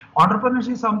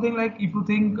entrepreneurship is something like if you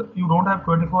think you don't have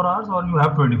 24 hours or you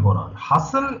have 24 hours.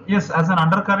 Hustle, yes, as an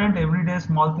undercurrent, every day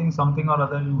small thing, something or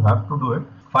other, you have to do it.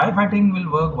 Firefighting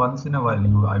will work once in a while.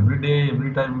 You every day,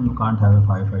 every time you can't have a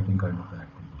firefighting kind of activity.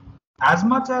 As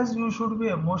much as you should be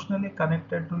emotionally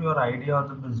connected to your idea or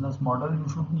the business model, you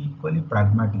should be equally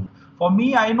pragmatic. For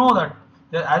me, I know that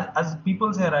as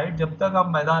people say, right, जब तक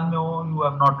आप मैदान में हो, you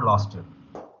have not lost it.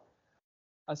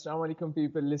 Assalamu alaikum,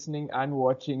 people listening and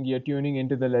watching. You're tuning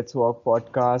into the Let's Walk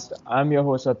podcast. I'm your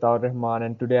host Ataur Rahman,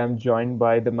 and today I'm joined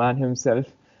by the man himself,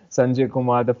 Sanjay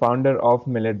Kumar, the founder of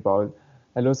Millet Bowl.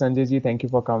 Hello, Sanjay ji. Thank you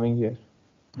for coming here.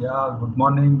 Yeah, good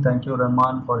morning. Thank you,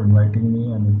 Rahman, for inviting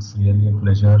me, and it's really a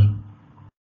pleasure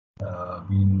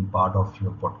being part of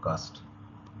your podcast.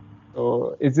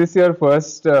 So, is this your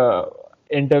first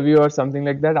interview or something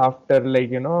like that after,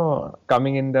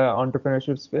 coming in the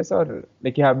entrepreneurship space, or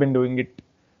like you have been doing it?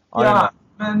 Yeah,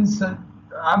 means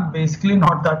I'm basically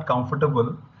not that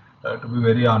comfortable, to be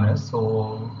very honest.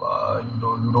 So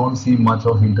you don't see much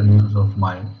of interviews of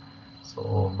mine.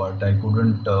 So, but I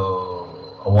couldn't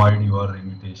avoid your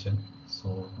invitation.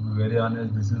 So, to be very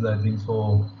honest, this is I think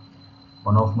so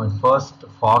one of my first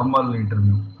formal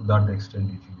interview to that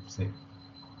extent, if you say.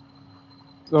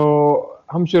 So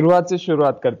हम शुरुआत से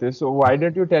शुरुआत करते हैं. So why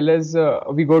don't you tell us?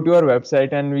 We go to our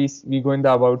website and we go in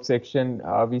the about section.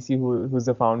 We see who's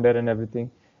the founder and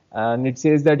everything, and it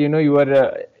says that you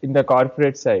are in the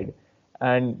corporate side,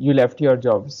 and you left your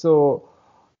job. So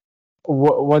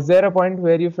was there a point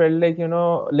where you felt like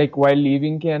like while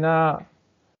leaving Kiana,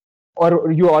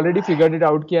 or you already figured it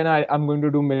out Kiana, I'm going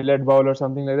to do Millet Bowl or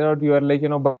something like that, or you are like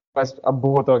बस अब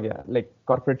बहुत हो गया, like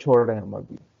corporate छोड़ रहे हैं हम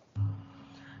अभी.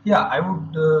 Yeah, I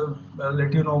would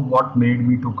let you know what made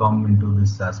me to come into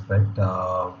this aspect.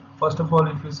 First of all,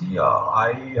 if you see,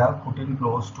 I have put in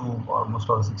close to almost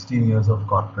 16 years of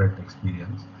corporate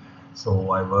experience. So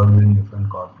I worked in different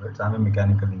corporates. I'm a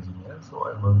mechanical engineer, so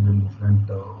I worked in different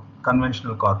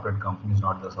conventional corporate companies,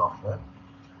 not the software.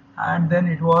 And then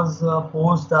it was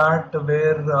post that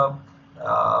where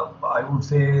I would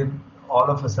say all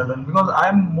of a sudden, because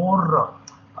I'm more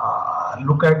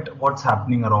look at what's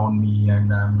happening around me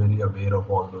and I'm very aware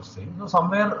of all those things. So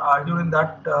somewhere during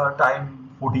that time,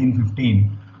 14,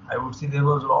 15, I would say there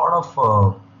was a lot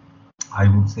of, I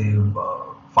would say,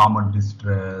 farmer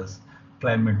distress,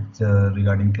 climate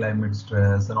regarding climate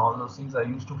stress and all those things. I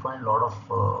used to find a lot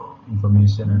of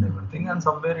information and everything, and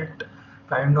somewhere it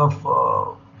kind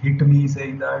of hit me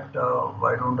saying that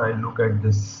why don't I look at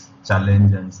this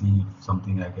challenge and see if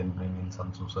something I can bring in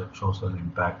some social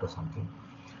impact or something.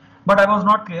 But I was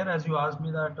not clear, as you asked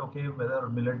me that, okay, whether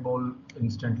Millet Bowl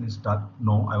instantly stuck.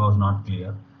 No, I was not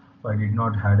clear. So I did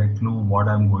not had a clue what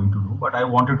I'm going to do, but I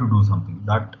wanted to do something.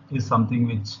 That is something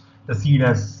which the seed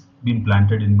has been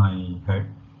planted in my head.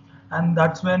 And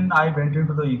that's when I went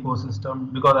into the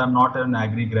ecosystem, because I'm not an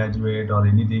agri graduate or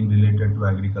anything related to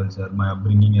agriculture. My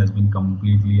upbringing has been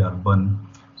completely urban.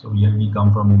 So here we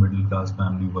come from a middle class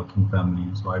family, working family.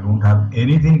 So I don't have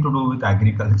anything to do with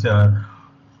agriculture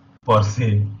per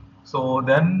se. So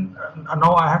then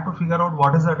now I have to figure out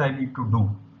what is that I need to do.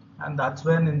 And that's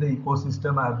when in the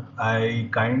ecosystem, I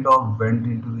kind of went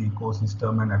into the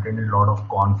ecosystem and attended a lot of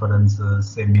conferences,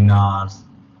 seminars,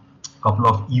 couple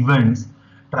of events,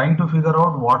 trying to figure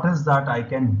out what is that I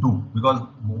can do. Because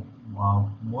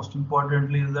most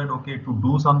importantly is that, okay, to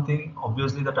do something,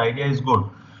 obviously that idea is good,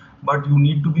 but you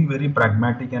need to be very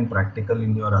pragmatic and practical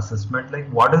in your assessment, like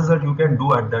what is that you can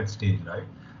do at that stage, right?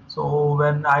 So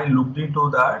when I looked into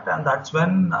that, and that's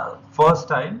when first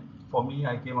time for me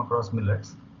I came across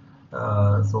millets.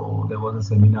 So there was a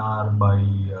seminar by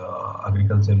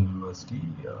Agricultural University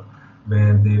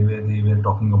where they were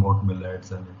talking about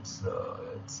millets, and it's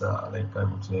like I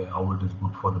would say how it is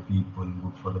good for the people,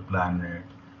 good for the planet,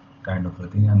 kind of a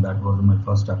thing. And that was my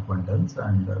first acquaintance,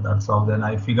 and that's how then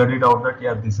I figured it out that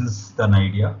yeah, this is an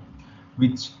idea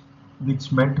which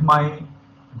met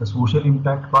the social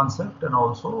impact concept, and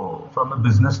also from a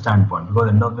business standpoint, because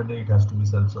end of the day it has to be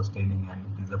self-sustaining and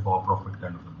it is a for-profit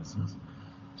kind of a business.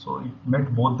 So it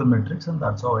met both the metrics, and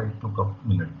that's how I took up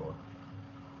Millet Bowl.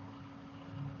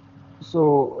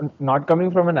 So not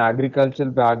coming from an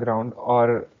agricultural background,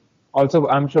 or also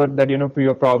I'm sure that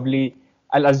you're probably,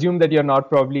 I'll assume that you're not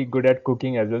probably good at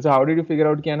cooking as well. So how did you figure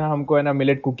out कि ना हमको है ना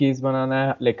millet cookies बनाना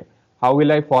है, like how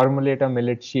will I formulate a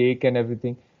millet shake and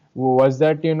everything? Was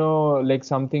that like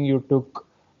something you took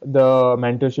the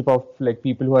mentorship of like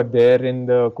people who are there in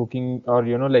the cooking, or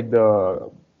like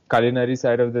the culinary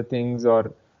side of the things,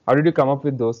 or how did you come up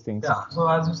with those things? Yeah, so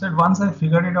as you said, once I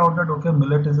figured it out that okay,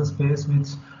 millet is a space which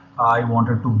I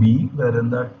wanted to be, wherein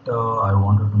that I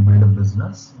wanted to build a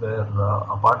business where,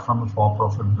 apart from a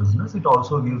for-profit business, it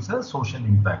also gives a social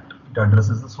impact. It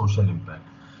addresses the social impact.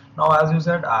 Now, as you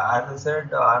said, as I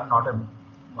said, I'm not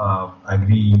a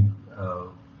agri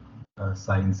uh,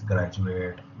 science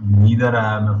graduate. Neither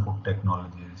I am a food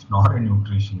technologist nor a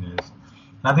nutritionist.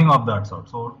 Nothing of that sort.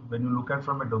 So when you look at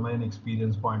from a domain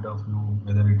experience point of view,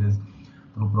 whether it is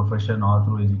through profession or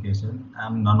through education,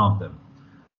 I'm none of them.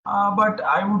 But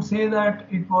I would say that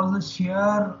it was a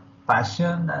sheer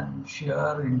passion and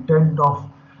sheer intent of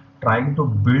trying to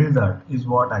build that is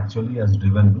what actually has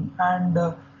driven me,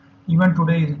 and even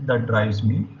today that drives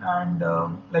me. And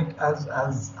like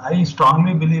as I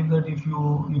strongly believe that if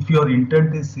your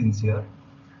intent is sincere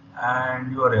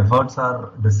and your efforts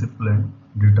are disciplined,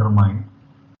 determined,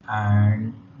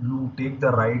 and you take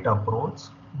the right approach,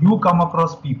 you come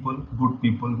across people,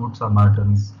 good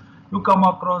Samaritans. You come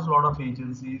across a lot of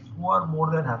agencies who are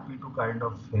more than happy to kind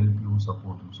of help you,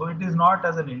 support you. So it is not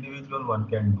as an individual one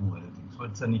can do anything. So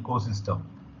it's an ecosystem.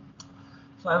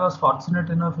 So I was fortunate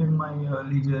enough in my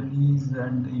early journeys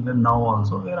and even now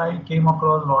also, where I came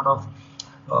across a lot of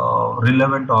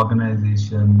relevant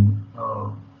organization,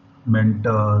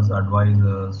 mentors,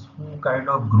 advisors who kind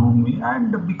of groom me,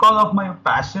 and because of my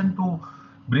passion to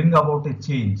bring about a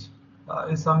change,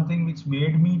 is something which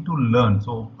made me to learn.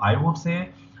 So I would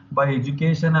say, by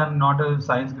education, I'm not a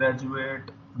science graduate,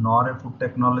 nor a food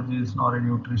technologist, nor a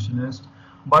nutritionist,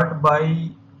 but by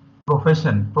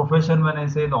profession, when I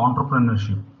say the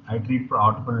entrepreneurship, I treat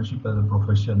entrepreneurship as a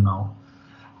profession now.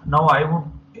 Now I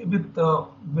would, with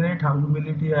great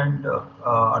humility and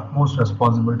utmost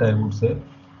responsibility, I would say,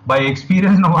 by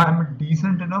experience now I am a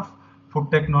decent enough food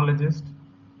technologist,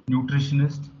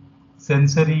 nutritionist,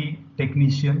 sensory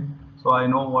technician. So I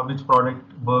know which product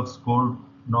works good,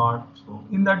 not. So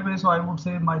in that way, so I would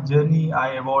say my journey,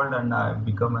 I evolved and I have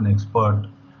become an expert,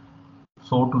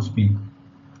 so to speak,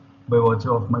 by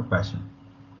virtue of my passion.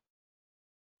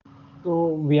 So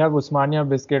we have Usmania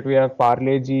biscuit, we have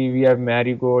Parle G, we have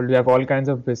Marigold, we have all kinds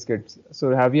of biscuits.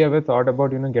 So have you ever thought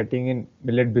about, getting in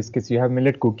millet biscuits? You have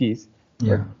millet cookies, but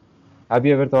Yeah. have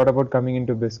you ever thought about coming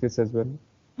into biscuits as well?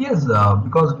 Yes,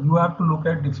 because you have to look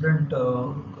at different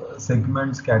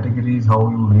segments, categories, how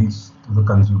you reach to the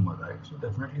consumer, right? So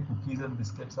definitely cookies and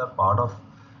biscuits are part of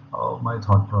my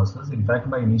thought process. In fact,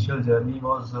 my initial journey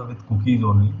was with cookies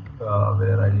only,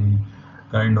 where I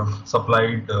kind of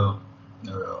supplied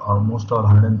almost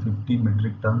 150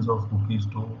 metric tons of cookies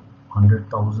to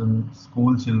 100,000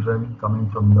 school children coming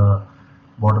from the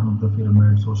bottom of the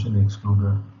pyramid, socially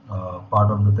excluded,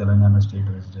 part of the Telangana state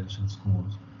residential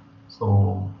schools.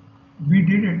 So we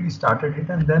did it, we started it,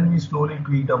 and then we slowly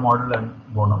tweaked a model and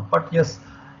gone up. But yes,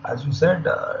 as you said,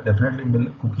 definitely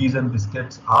cookies and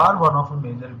biscuits are one of a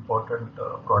major important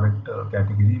product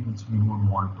category which we would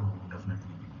want to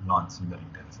definitely launch in the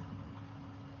retail segment.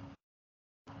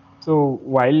 So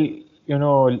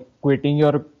while, quitting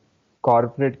your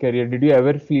corporate career, did you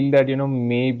ever feel that,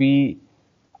 maybe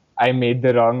I made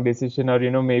the wrong decision, or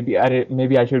maybe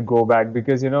I should go back?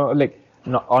 Because like,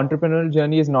 no, entrepreneurial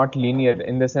journey is not linear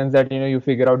in the sense that you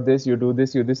figure out this, you do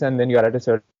this, you this, and then you're at a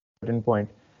certain point.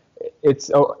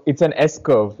 It's an S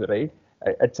curve, right?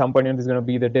 At some point there's going to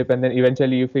be the dip, and then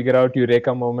eventually you figure out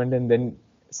eureka moment, and then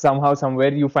somehow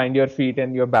somewhere you find your feet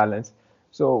and your balance.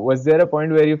 So was there a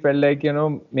point where you felt like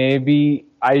maybe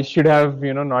I should have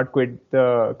not quit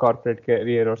the corporate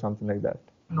career or something like that?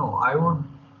 No, I would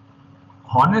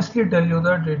honestly tell you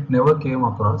that it never came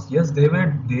across. Yes,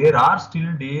 there are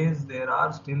still days, there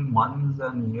are still months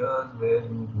and years where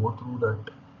you go through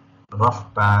that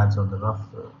rough patch or the rough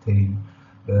thing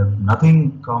where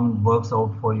nothing works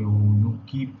out for you. You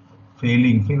keep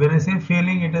failing. When I say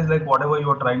failing, it is like whatever you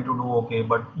are trying to do, okay,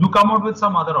 but you come out with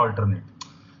some other alternate.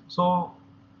 So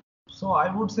so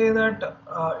I would say that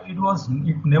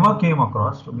it never came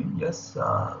across to me. Yes,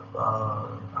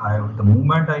 the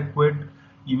moment I quit,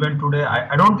 even today,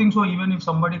 I don't think so. Even if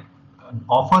somebody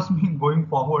offers me going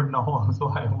forward now, also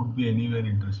I would be anywhere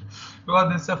interested,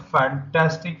 because it's a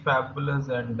fantastic, fabulous,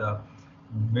 and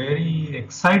very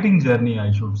exciting journey,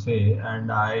 I should say.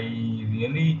 And I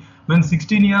really, when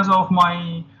 16 years of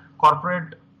my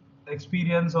corporate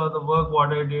experience or the work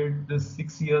what I did, this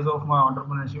 6 years of my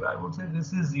entrepreneurship, I would say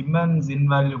this is immense,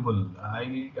 invaluable.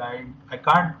 I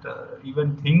can't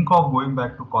even think of going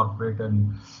back to corporate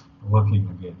and working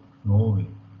again. No way.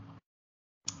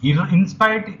 Even in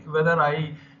spite whether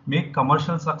I make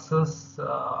commercial success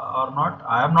or not,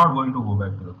 I am not going to go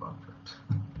back to the corporate.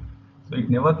 So it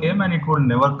never came and it will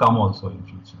never come also in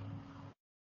future.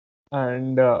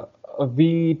 And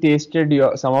we tasted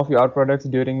some of your products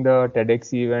during the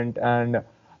TEDx event, and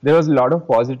there was a lot of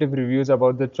positive reviews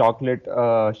about the chocolate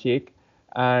shake.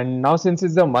 And now since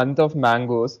it's the month of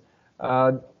mangoes,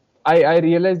 uh, I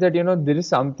realized that there is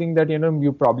something that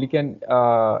you probably can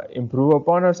improve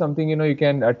upon, or something you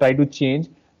can try to change,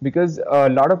 because a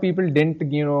lot of people didn't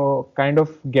kind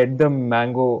of get the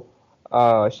mango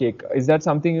shake. Is that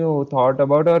something you thought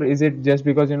about, or is it just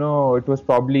because it was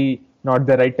probably not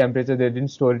the right temperature, they didn't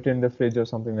store it in the fridge or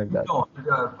something like that? No,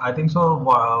 I think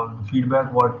so.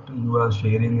 Feedback what you are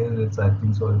sharing is, it's, I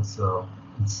think so.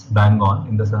 It's bang on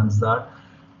in the sense that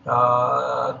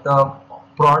the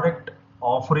product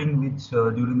offering which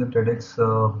during the TEDx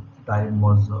time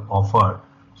was offered.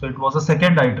 So it was a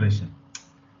second iteration.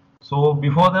 So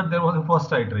before that there was a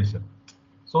first iteration.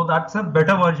 So that's a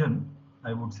better version,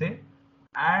 I would say.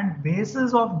 And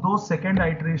basis of those second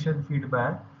iteration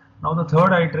feedback, now the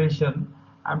third iteration,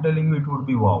 I'm telling you, it would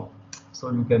be wow.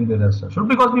 So you can be rest assured,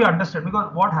 because we understand.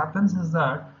 Because what happens is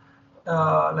that,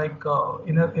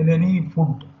 in any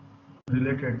food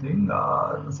related thing,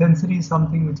 sensory is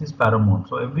something which is paramount.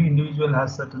 So every individual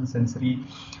has certain sensory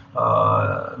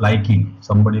liking.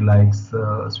 Somebody likes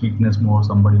sweetness more,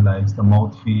 somebody likes the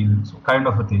mouth feel, so kind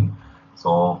of a thing.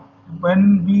 So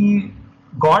when we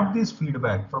got this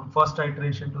feedback from first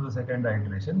iteration to the second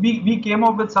iteration, we came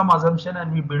up with some assumption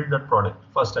and we built that product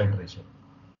first iteration.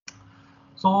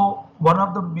 So one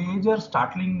of the major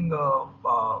startling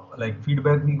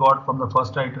feedback we got from the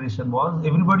first iteration was,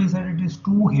 everybody said it is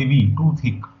too heavy, too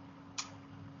thick.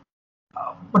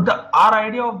 Our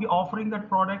idea of offering that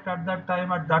product at that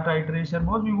time, at that iteration,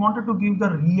 was we wanted to give the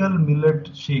real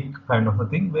millet shake kind of a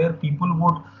thing, where people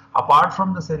would, apart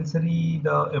from the sensory,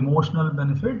 the emotional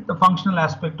benefit, the functional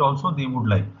aspect also they would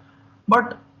like.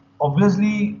 But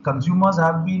obviously, consumers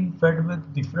have been fed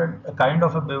with different kind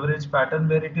of a beverage pattern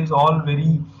where it is all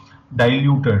very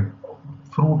diluted,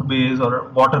 fruit based or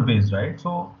water based, right?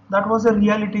 So that was a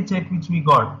reality check which we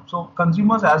got. So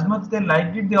consumers, as much they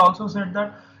liked it, they also said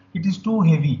that it is too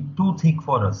heavy, too thick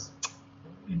for us.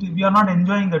 We are not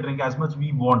enjoying the drink as much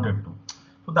we wanted to.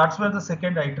 So that's where the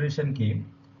second iteration came,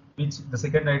 which the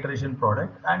second iteration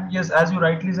product. And yes, as you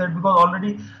rightly said, because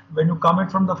already when you come it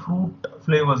from the fruit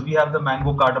flavors, we have the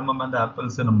mango cardamom and the apple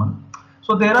cinnamon.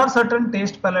 So there are certain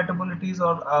taste palatabilities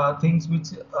or things which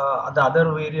the other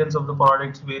variants of the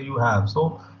products where you have.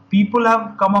 So people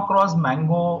have come across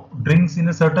mango drinks in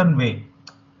a certain way,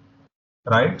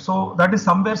 right? So that is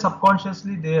somewhere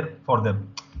subconsciously there for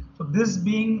them. So this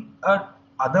being a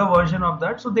other version of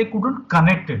that, so they couldn't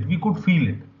connect it. We could feel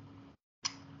it,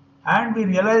 and we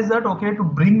realized that, okay, to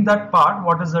bring that part,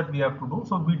 what is that we have to do?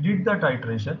 So we did that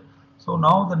iteration. So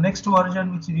now the next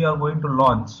version which we are going to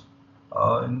launch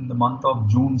in the month of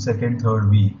June, second, third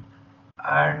week,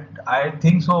 and I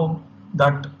think so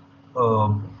that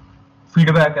uh,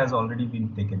 feedback has already been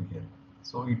taken care.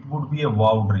 So it would be a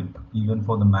wow drink even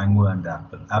for the mango and the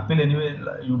apple. Apple anyway,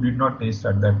 you did not taste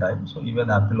at that time, so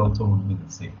even apple also would be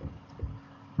the same.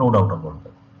 No doubt about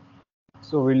that.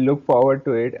 So we look forward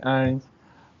to it. And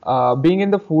being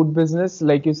in the food business,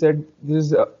 like you said,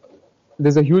 there's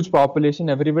a huge population.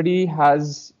 Everybody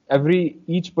has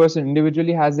each person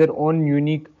individually has their own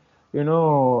unique,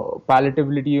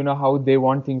 palatability. How they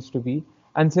want things to be.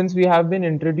 And since we have been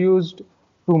introduced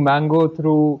to mango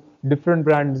through different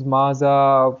brands,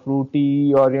 Maza,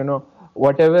 Fruity, or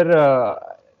whatever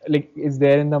like is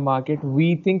there in the market,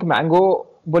 we think mango.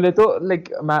 Bole to, like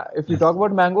if we Yes. talk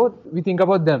about mango, we think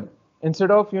about them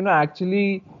instead of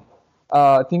actually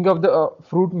think of the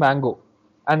fruit mango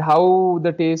and how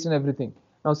the taste and everything.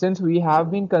 Now, since we have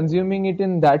been consuming it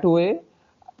in that way,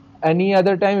 any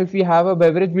other time if we have a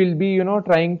beverage, we'll be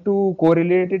trying to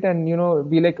correlate it and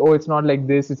be like, oh, it's not like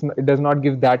this. It does not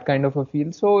give that kind of a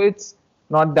feel, so it's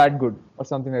not that good or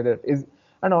something like that. Is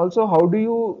And also, how do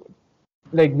you,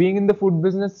 like being in the food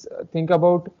business, think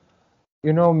about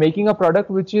making a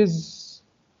product which is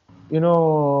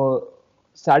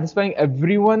satisfying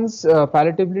everyone's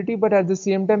palatability, but at the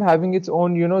same time having its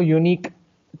own unique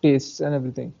tastes and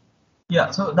everything.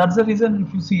 Yeah, so that's the reason.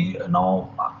 If you see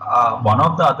now, one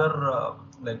of the other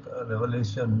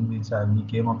revelation which we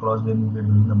came across when we were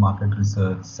doing the market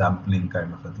research, sampling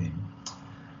kind of a thing.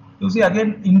 You see,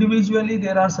 again, individually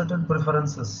there are certain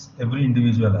preferences every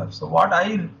individual has. So what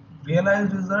I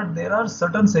realized is that there are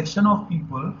certain section of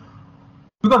people,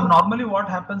 because normally what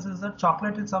happens is that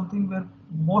chocolate is something where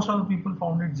most of the people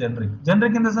found it generic.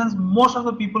 Generic in the sense most of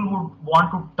the people would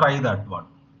want to try that one.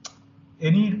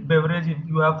 Any beverage, if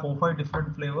you have 4 5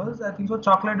 different flavors, I think so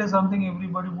chocolate is something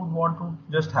everybody would want to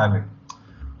just have it.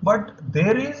 But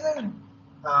there is a,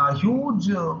 huge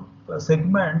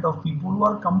segment of people who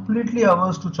are completely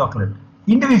averse to chocolate.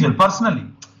 Individual, personally,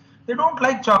 they don't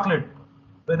like chocolate.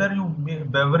 Whether you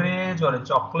beverage or a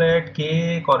chocolate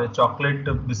cake or a chocolate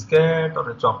biscuit or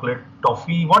a chocolate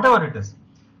toffee, whatever it is,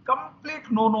 complete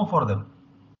no for them.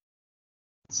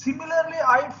 Similarly,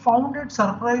 I found it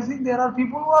surprising. There are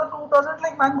people who doesn't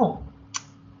like mango.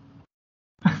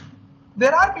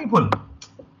 There are people.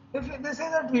 If they say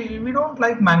that we don't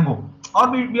like mango or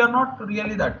we are not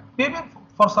really that. Maybe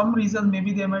for some reason,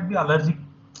 maybe they might be allergic.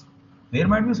 There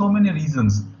might be so many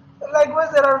reasons.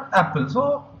 Likewise, there are apples.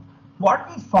 So what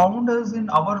we found is in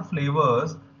our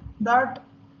flavors that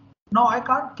now I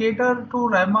can't cater to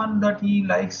Rahman that he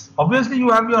likes. Obviously, you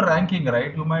have your ranking,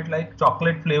 right? You might like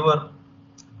chocolate flavor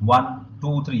one,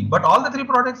 two, three, but all the three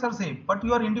products are same. But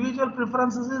your individual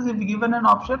preferences is if given an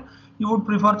option, you would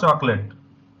prefer chocolate,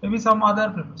 maybe some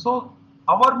other. So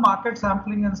our market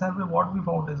sampling and survey, what we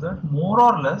found is that more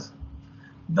or less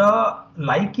the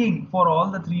liking for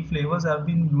all the three flavors have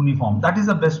been uniform. That is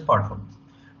the best part for me.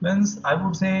 Means I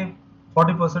would say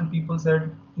 40% people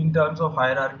said in terms of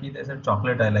hierarchy, they said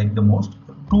chocolate I like the most.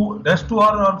 Two, rest two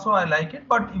are also I like it,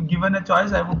 but if given a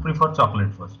choice, I would prefer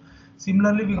chocolate first.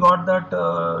 Similarly, we got that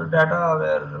data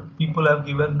where people have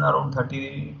given around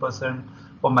 30%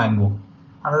 for mango,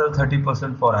 another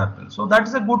 30% for apple. So that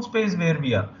is a good space where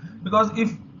we are. Because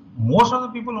if most of the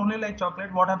people only like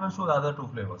chocolate, what happens to the other two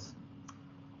flavors?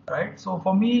 Right? So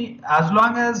for me, as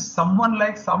long as someone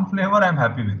likes some flavor, I'm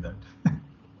happy with that.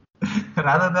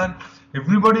 Rather than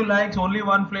everybody likes only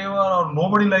one flavor or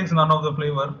nobody likes none of the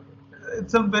flavor,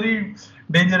 it's a very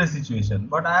dangerous situation.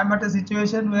 But I am at a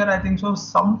situation where I think so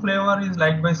some flavor is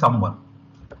liked by someone.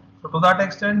 So to that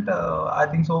extent, I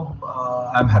think so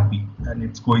I'm happy and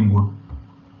it's going good.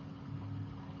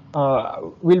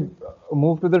 We'll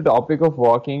move to the topic of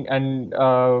walking, and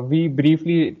we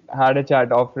briefly had a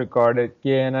chat off record.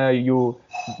 Kiana, you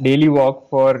daily walk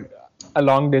for a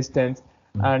long distance,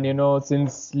 and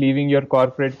since leaving your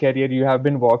corporate career, you have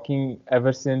been walking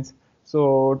ever since.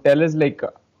 So tell us, like,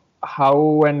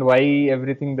 how and why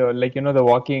everything, the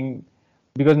walking,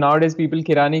 because nowadays people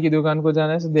kirani ki dukaan ko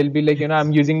jana hai, so they'll be like,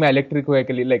 I'm using my electric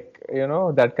vehicle, like,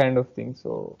 that kind of thing.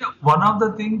 So Yeah, one of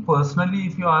the thing personally,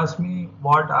 if you ask me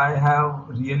what I have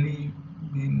really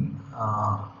been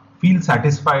feel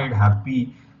satisfied,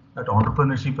 happy that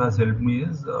entrepreneurship has helped me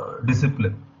is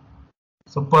discipline.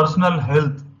 So personal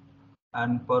health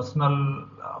and personal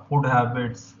food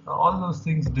habits, all those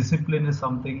things, discipline is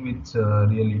something which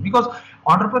really, because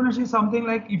entrepreneurship is something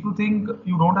like if you think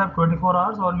you don't have 24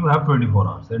 hours or you have 24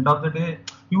 hours, end of the day,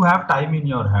 you have time in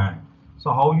your hand.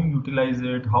 So how you utilize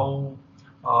it, how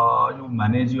you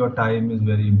manage your time is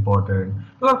very important.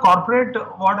 Because corporate,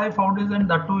 what I found is, and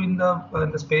that too in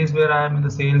the space where I am in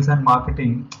the sales and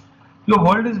marketing, your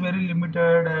world is very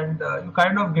limited and you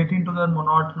kind of get into the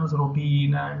monotonous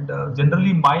routine. And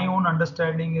generally, my own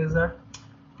understanding is that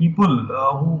people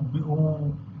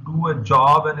who do a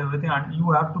job and everything, and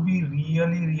you have to be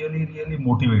really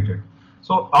motivated.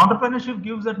 So entrepreneurship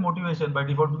gives that motivation by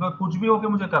default because कुछ भी होके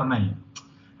मुझे करना ही है.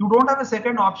 You don't have a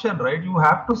second option, right? You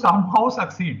have to somehow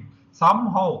succeed.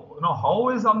 Somehow, how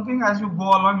is something as you go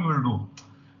along you will do.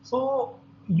 So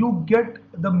you get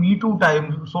the me too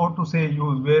time, so to say,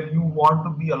 where you want to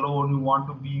be alone, you want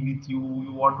to be with you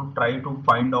want to try to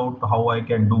find out how I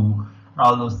can do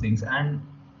all those things. And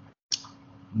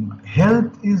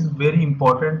health is very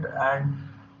important, and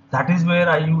that is where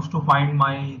I used to find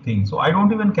my thing. So I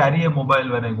don't even carry a mobile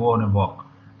when I go on a walk.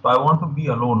 So I want to be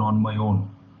alone on my own.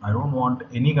 I don't want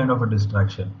any kind of a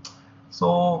distraction.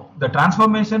 So the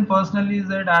transformation personally is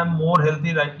that I'm more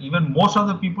healthy. Like even most of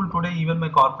the people today, even my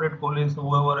corporate colleagues,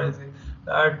 whoever I say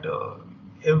that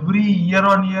every year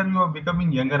on year you are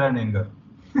becoming younger and younger.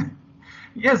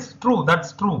 Yes, true.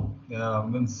 That's true.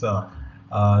 Means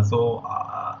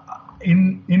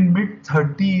in mid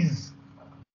 30s,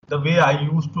 the way I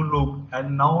used to look,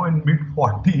 and now in mid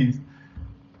 40s,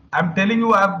 I'm telling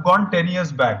you, I've gone 10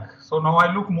 years back. So now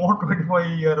I look more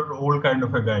 25-year-old kind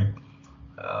of a guy,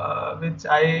 which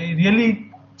I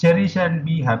really cherish and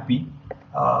be happy.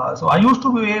 So I used to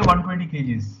weigh 120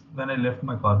 kgs when I left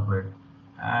my corporate,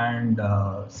 and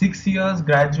 6 years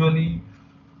gradually,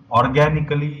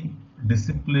 organically,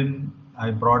 discipline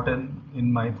I brought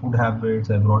in my food habits.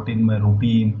 I brought in my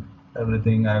routine,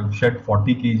 everything. I've shed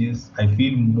 40 kgs. I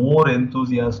feel more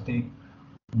enthusiastic,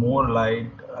 more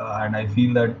light, and I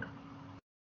feel that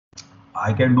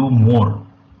I can do more.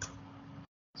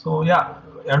 So yeah,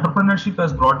 entrepreneurship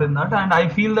has brought in that, and I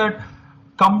feel that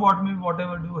come what may,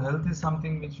 whatever do, health is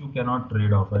something which you cannot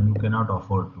trade off and you cannot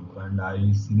afford to. And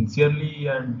I sincerely,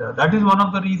 and that is one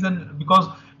of the reason, because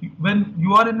when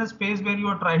you are in a space where you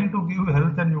are trying to give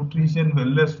health and nutrition,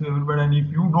 wellness to everybody, and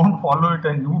if you don't follow it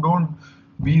and you don't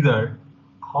be there,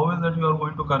 how is that you are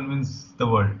going to convince the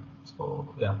world? So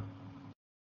yeah.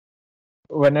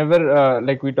 Whenever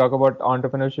like we talk about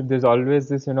entrepreneurship, there's always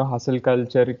this hustle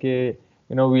culture ke,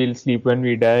 we'll sleep when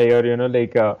we die, or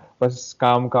like was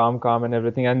calm, calm, calm and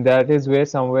everything, and that is where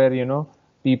somewhere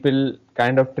people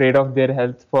kind of trade off their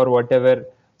health for whatever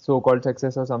so-called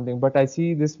success or something. But I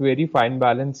see this very fine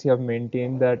balance you have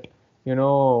maintained, that you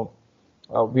know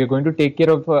we are going to take care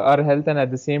of our health and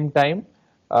at the same time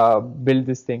build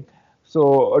this thing.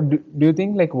 So do you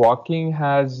think like walking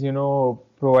has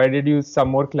provided you some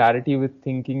more clarity with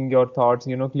thinking your thoughts,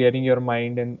 clearing your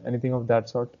mind and anything of that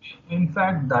sort? In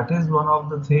fact, that is one of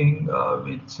the thing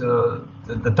which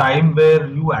the time where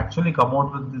you actually come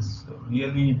out with this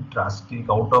really drastic,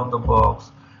 out of the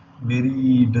box,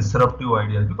 very disruptive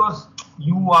ideas, because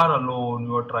you are alone,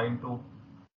 you are trying to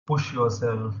push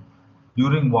yourself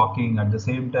during walking. At the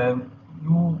same time,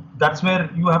 that's where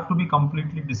you have to be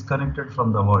completely disconnected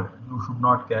from the world. You should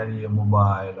not carry a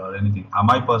mobile or anything.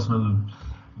 My personal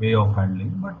way of handling,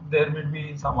 but there will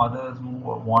be some others who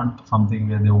want something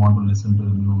where they want to listen to the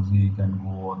music and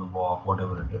go on the walk,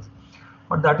 whatever it is.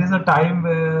 But that is a time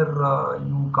where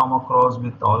you come across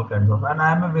with all kinds of, and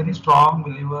I am a very strong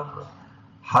believer.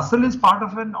 Hustle is part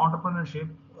of an entrepreneurship,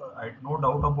 I no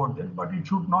doubt about that, but it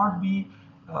should not be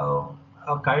uh,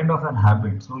 a kind of an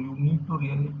habit. So you need to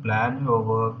really plan your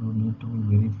work. You need to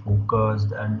be very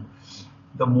focused, and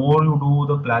the more you do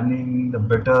the planning, the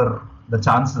better the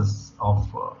chances of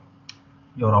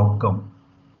your outcome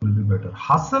will be better.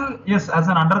 Hustle, yes, as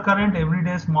an undercurrent, every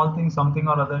day, small thing, something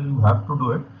or other, you have to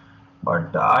do it.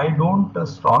 But I don't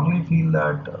strongly feel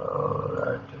that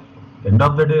at end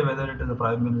of the day, whether it is the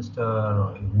prime minister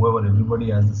or whoever, everybody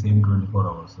has the same 24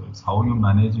 hours. So it's how you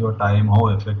manage your time, how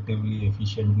effectively,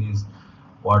 efficiently is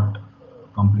what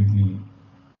completely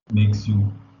makes you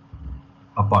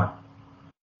apart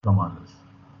from others.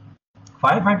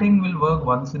 Firefighting will work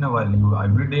once in a while. You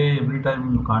every day, every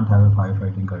time you can't have a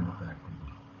firefighting kind of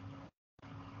activity.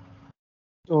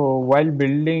 So while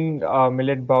building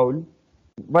Millet Bowl,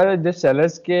 well, just tell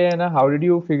us, how did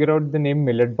you figure out the name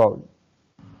Millet Bowl?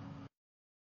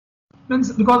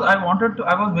 Means because I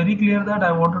was very clear that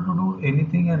I wanted to do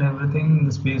anything and everything in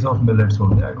the space of millets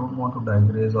only. I don't want to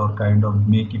digress or kind of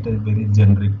make it a very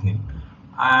generic thing.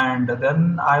 And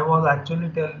then I was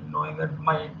actually knowing that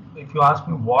if you ask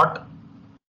me what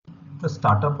the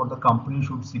startup or the company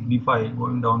should signify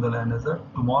going down the line, is that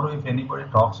tomorrow if anybody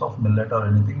talks of millet or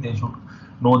anything, they should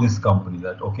know this company,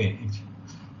 that okay, it's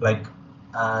like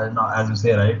now, as you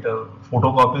say, right,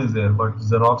 photocopy is there, but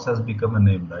Xerox has become a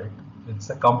name, right?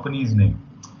 It's a company's name.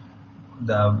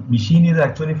 The machine is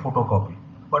actually photocopy,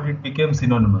 but it became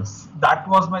synonymous. That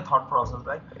was my thought process,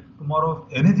 right? Tomorrow,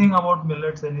 anything about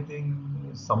millets, anything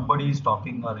somebody is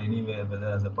talking or anywhere, whether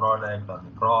as a product or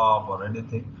the crop or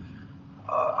anything,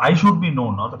 I should be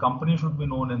known, or the company should be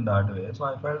known in that way. So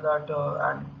I felt that,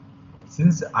 and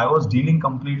since I was dealing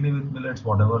completely with millets,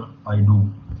 whatever I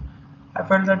do, I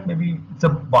felt that maybe it's a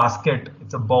basket,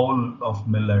 it's a bowl of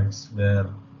millets where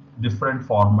different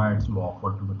formats you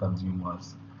offer to the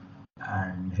consumers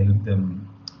and help them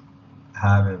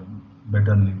have a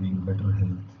better living, better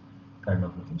health kind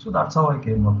of a thing. So that's how I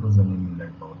came up with the name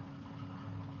Millet Bowl.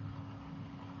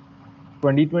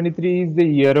 2023 is the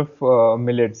year of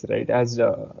millets, right? As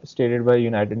stated by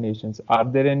United Nations. Are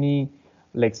there any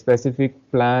like specific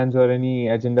plans or any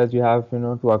agendas you have,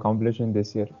 to accomplish in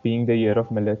this year, being the year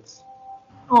of millets?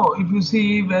 No, if you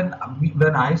see, when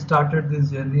I started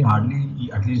this journey,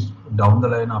 hardly, at least down the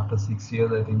line after 6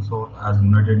 years, I think so, as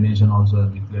United Nations also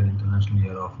has declared International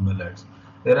Year of Millets,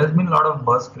 there has been a lot of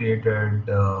buzz created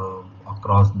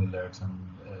across millets, and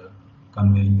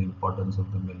conveying the importance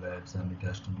of the millets, and it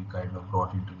has to be kind of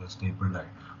brought into the staple diet.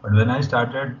 But when I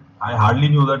started, I hardly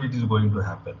knew that it is going to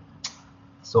happen.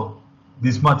 So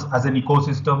this much as an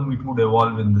ecosystem, it would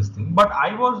evolve in this thing. But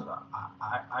I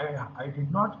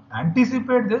did not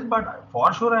anticipate this, but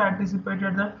for sure I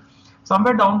anticipated that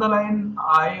somewhere down the line,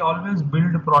 I always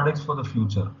build products for the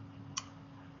future,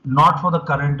 not for the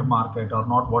current market, or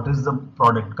not what is the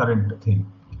product current thing.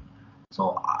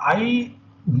 So I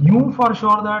knew for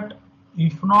sure that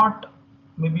if not,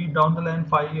 maybe down the line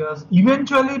 5 years,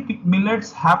 eventually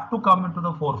millets have to come into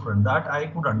the forefront. That I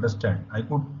could understand. I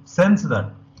could sense that,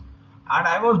 and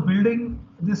I was building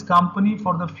this company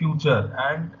for the future,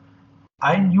 and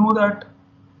I knew that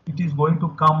it is going to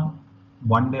come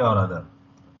one day or other.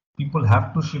 People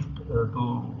have to shift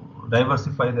to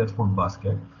diversify their food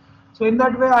basket. So in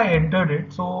that way, I entered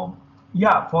it. So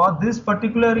yeah, for this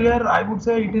particular year, I would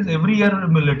say it is every year a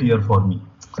millet year for me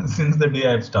since the day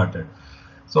I've started.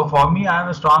 So for me, I am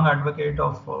a strong advocate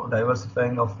of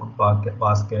diversifying of food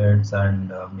baskets,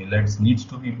 and millets needs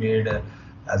to be made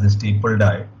as a staple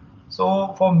diet.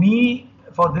 So for me,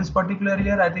 for this particular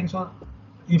year, I think so.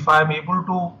 If I am able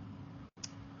to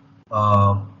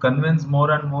convince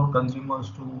more and more consumers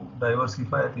to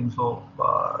diversify, I think so.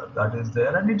 That is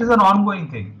there, and it is an ongoing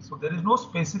thing. So there is no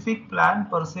specific plan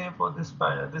per se for this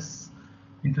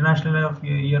international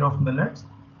year of millets,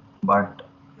 but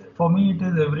for me, it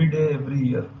is every day, every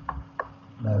year.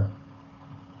 Uh,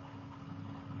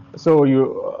 So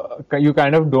you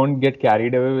kind of don't get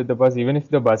carried away with the bus, even if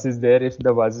the bus is there. If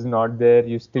the bus is not there,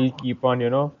 you still keep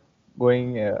on,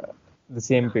 going the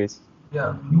same pace.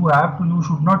 Yeah, you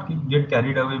should not get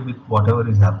carried away with whatever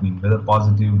is happening, whether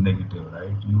positive, negative,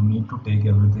 right? You need to take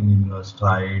everything in your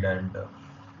stride, and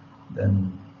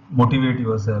then motivate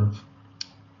yourself,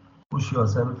 push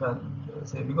yourself, and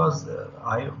say, because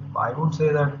I would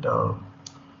say that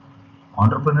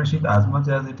entrepreneurship, as much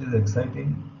as it is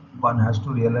exciting, one has to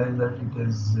realize that it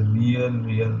is real.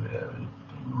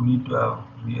 You need to have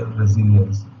real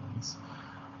resilience.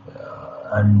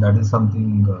 And that is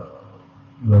something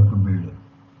you have to build.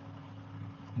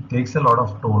 It takes a lot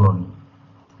of toll on you,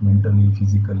 mentally,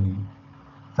 physically,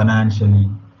 financially.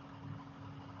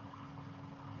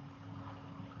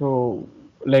 So,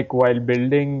 like while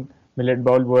building Millet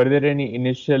Bowl, were there any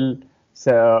initial,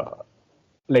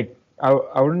 like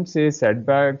I wouldn't say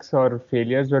setbacks or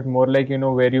failures, but more like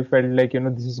where you felt like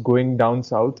this is going down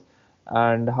south,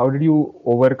 and how did you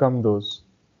overcome those?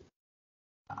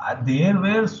 There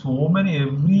were so many,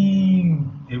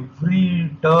 every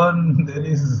turn there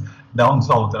is down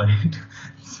south, right?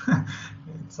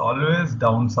 It's always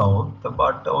down south.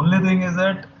 But the only thing is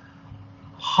that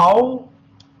how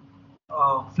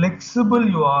flexible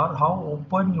you are, how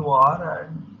open you are,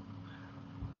 and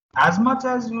as much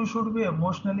as you should be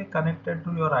emotionally connected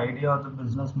to your idea or the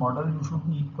business model, you should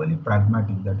be equally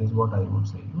pragmatic. That is what I would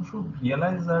say. You should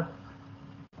realize that,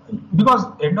 because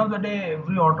end of the day,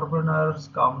 every entrepreneur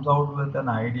comes out with an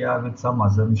idea with some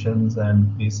assumptions,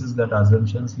 and basis that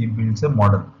assumptions he builds a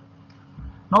model.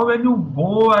 Now when you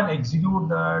go and execute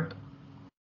that,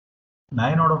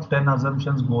 9 out of 10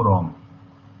 assumptions go wrong.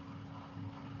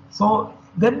 So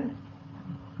then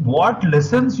what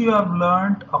lessons you have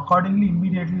learned, accordingly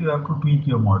immediately you have to tweak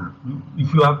your model,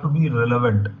 if you have to be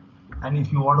relevant and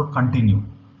if you want to continue.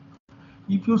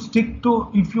 If you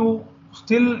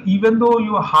still, even though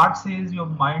your heart says, your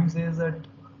mind says that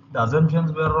the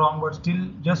assumptions were wrong, but still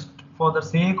just for the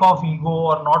sake of ego,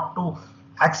 or not to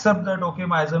accept that okay,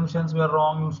 my assumptions were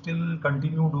wrong, you still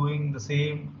continue doing the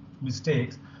same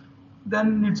mistakes,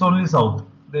 then it's only south,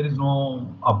 there is no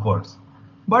upwards.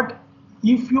 But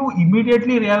if you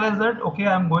immediately realize that okay,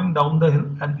 I'm going down the hill,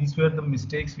 and these were the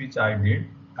mistakes which I did,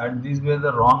 and these were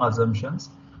the wrong assumptions,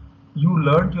 you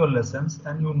learned your lessons,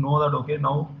 and you know that okay,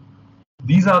 now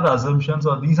these are the assumptions,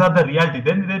 or these are the reality,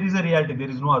 then there is a reality, there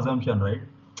is no assumption, right?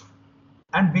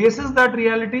 And basis that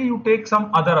reality, you take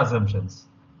some other assumptions.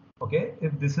 Okay,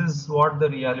 if this is what the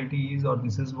reality is, or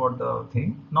this is what the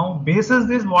thing, now basis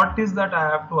this, what is that I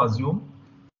have to assume,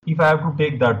 if I have to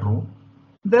take that route,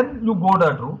 then you go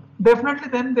that route, definitely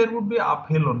then there would be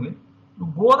uphill only.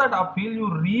 You go that uphill,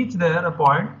 you reach there a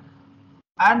point,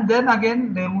 and then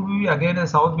again there would be again a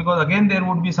south, because again there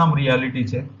would be some reality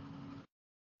check.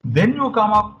 Then you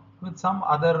come up with some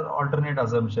other alternate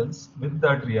assumptions with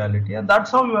that reality, and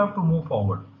that's how you have to move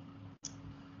forward.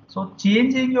 So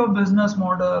changing your business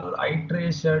model,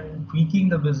 iteration, tweaking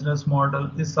the business model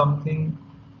is something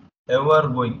ever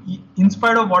going. In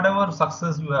spite of whatever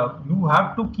success you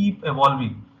have to keep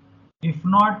evolving. If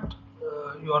not,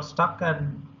 you are stuck,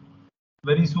 and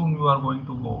very soon you are going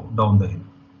to go down the hill.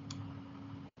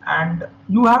 And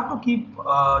you have to keep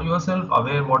yourself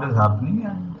aware what is happening,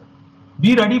 and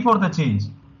be ready for the change.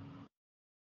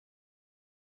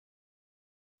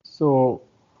 So,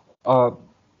 uh,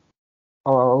 I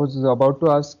was about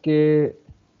to ask,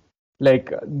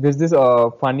 like, there's this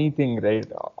funny thing, right,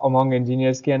 among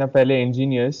engineers, के है ना पहले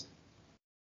engineers,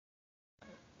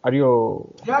 are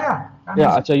you? Yeah, I'm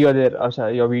Yeah, listening. acha, you are there.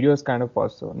 Acha, your video is kind of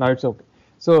paused, so now it's okay.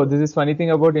 So this is funny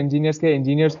thing about engineers, के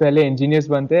engineers पहले engineers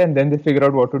बनते हैं and then they figure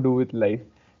out what to do with life.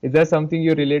 Is that something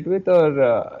you relate with,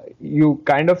 or you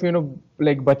kind of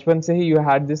like बचपन से ही you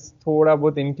had this थोड़ा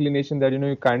बहुत inclination that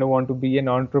you kind of want to be an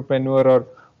entrepreneur or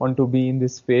want to be in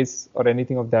this space or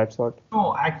anything of that sort?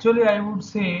 No, actually, I would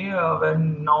say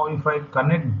when now if I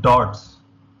connect dots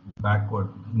backward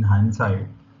in hindsight,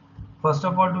 first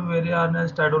of all, to be very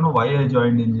honest, I don't know why I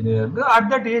joined engineer. At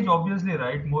that age, obviously,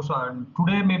 right? Most are,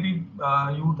 today maybe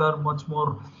youth are much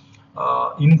more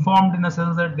informed in a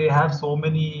sense that they have so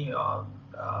many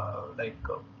like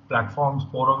platforms,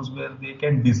 forums where they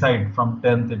can decide from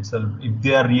 10th itself if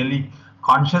they are really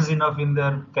conscious enough in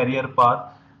their career path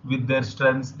with their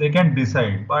strengths, they can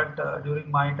decide. But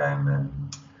during my time, when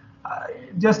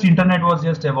just internet was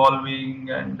just evolving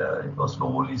and it was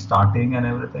slowly starting and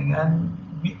everything, and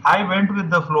I went with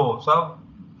the flow. So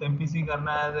MPC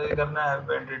karna hai, I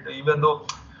went it, even though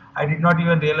I did not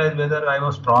even realize whether I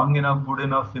was strong enough, good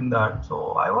enough in that. So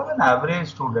I was an average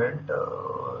student,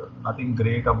 nothing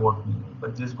great about me,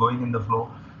 but just going in the flow.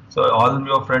 So all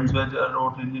your friends were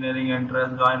wrote engineering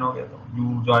entrance, join, okay,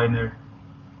 you join it,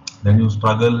 then you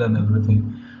struggle and everything.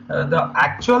 The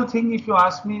actual thing, if you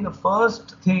ask me, the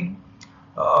first thing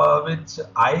which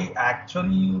I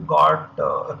actually got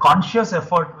a conscious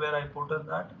effort where I put in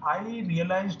that, I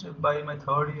realized by my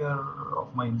third year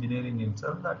of my engineering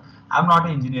itself that I'm not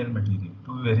an engineer material,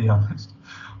 to be very honest.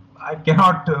 I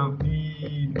cannot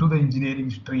be into the engineering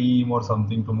stream or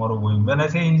something tomorrow going. When I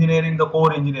say engineering, the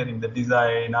core engineering, the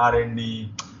design,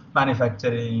 R&D,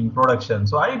 manufacturing, production.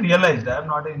 So I realized I am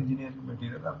not an engineering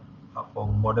material. For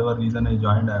whatever reason I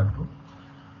joined, I have to.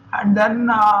 And then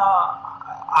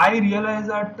I realized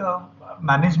that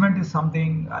management is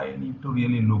something I need to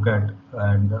really look at,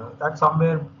 and that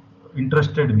somewhere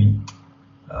interested me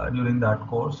during that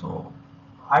course. So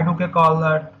I took a call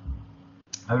that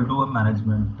I will do a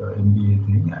management MBA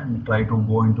thing and try to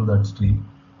go into that stream,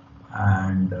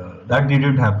 and that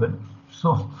didn't happen.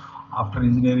 So after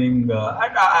engineering,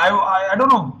 I don't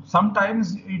know.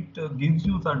 Sometimes it gives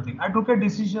you something. I took a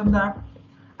decision that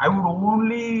I would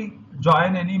only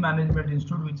join any management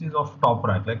institute which is of top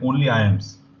rank, like only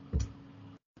IIMs,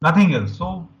 nothing else.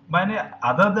 So,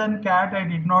 other than CAT, I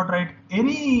did not write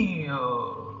any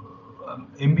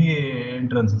MBA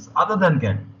entrances other than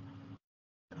CAT.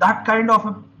 That kind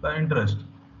of interest.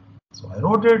 So I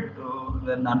wrote it.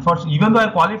 Then, unfortunately, even though I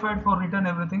qualified for written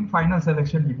everything, final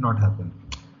selection did not happen.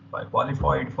 So I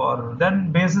qualified for,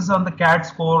 then basis on the CAT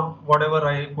score, whatever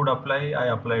I could apply, I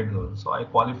applied those. So I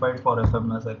qualified for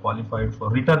FMS, I qualified for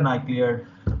written, I cleared,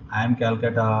 IIM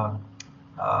Calcutta,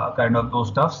 kind of those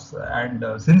stuffs. And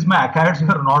since my acads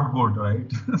were not good, right?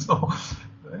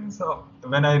 so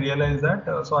when I realized that,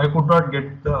 so I could not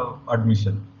get the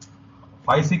admission.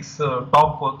 5, 6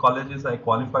 top colleges I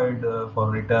qualified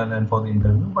for written and for the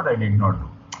interview, but I did not do.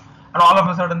 And all of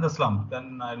a sudden the slump.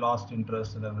 Then I lost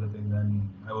interest and everything. Then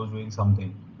I was doing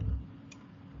something,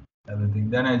 everything.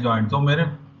 Then I joined.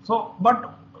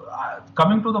 But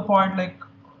coming to the point, like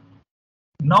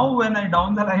now when I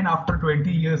down the line after 20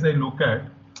 years, I look at.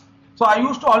 So I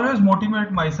used to always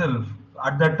motivate myself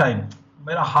at that time.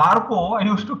 मेरा हार को I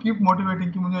used to keep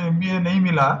motivating कि मुझे MBA नहीं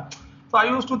मिला. So I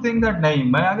used to think that नहीं,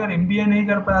 मैं अगर MBA नहीं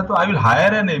कर पाया तो I will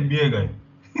hire an MBA guy.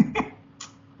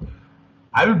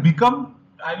 I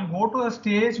will go to a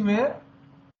stage where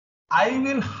I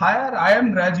will hire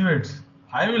IIM graduates.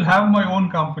 I will have my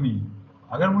own company.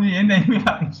 अगर मुझे ये नहीं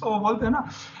मिला, so वो बोलते हैं ना,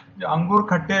 अंगूर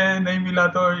खट्टे नहीं मिला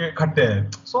तो ये खट्टे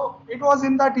है. So it was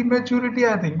in that immaturity,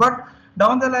 I think. But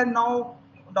down the line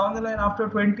after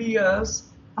 20 years,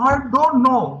 I don't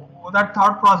know that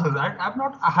thought process. I've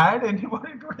not hired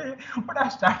anybody today, but I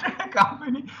started a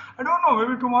company. I don't know,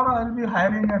 maybe tomorrow I'll be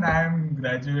hiring an IIM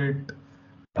graduate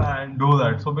and do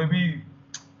that. So maybe,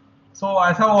 so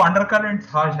ऐसा वो undercurrent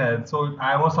था शायद. So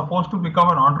I was supposed to become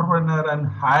an entrepreneur and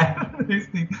hire these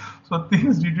things. So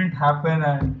things didn't happen,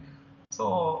 and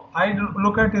so I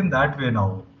look at it in that way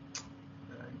now.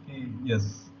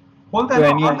 Yes. On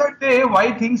that day,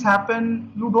 why things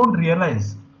happen, you don't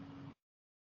realize.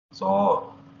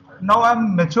 So now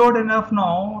I'm matured enough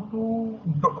now to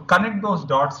connect those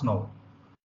dots now.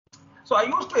 So I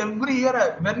used to every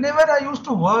year, whenever I used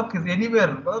to work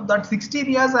anywhere, that 16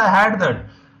 years I had that,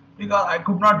 because I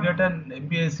could not get an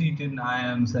MBA seat in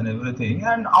IIMs and everything.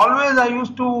 And always I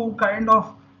used to kind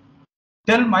of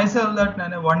tell myself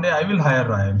that one day I will hire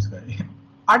IIMs guy.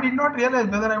 I did not realize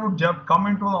whether I would come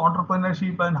into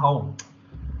entrepreneurship and how.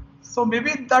 So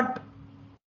maybe that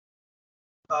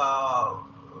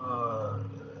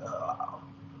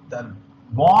the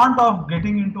want of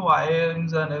getting into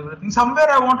IIMs and everything, somewhere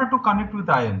I wanted to connect with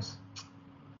IIMs,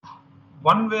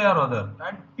 one way or other,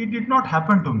 and it did not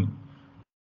happen to me.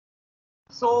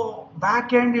 So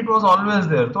back end it was always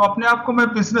there. तो अपने आप को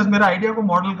मैं business, मेरा idea को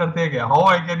model करते गया. How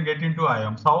I can get into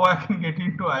IIMs, how I can get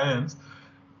into IIMs.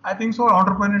 I think so.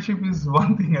 Entrepreneurship is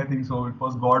one thing. I think so. It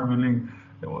was God willing.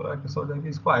 So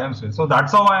So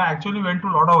that's how I actually went to a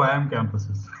lot of IIM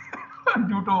campuses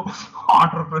due to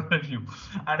entrepreneurship,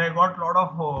 and I got a lot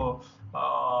of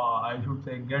I should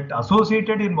say get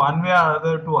associated in one way or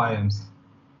other to IIMs,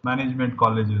 management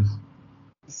colleges.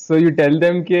 So you tell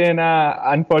them कि ना,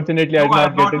 unfortunately I did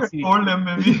not get a seat. Told them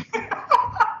maybe.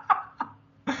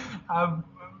 I'm,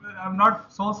 I'm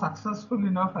not so successful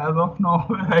enough as of now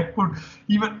where I could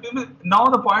even now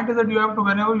the point is that you have to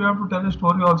whenever you have to tell a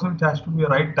story also it has to be a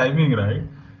right timing, right?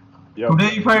 Yep. Today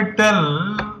if I tell,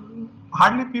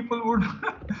 hardly people would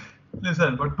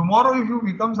listen. But tomorrow if you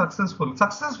become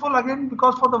successful again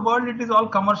because for the world it is all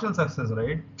commercial success,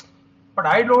 right? But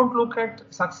I don't look at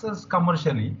success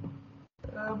commercially.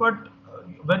 But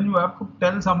when you have to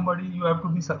tell somebody you have to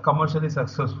be commercially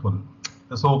successful,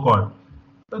 the so-called,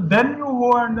 so then you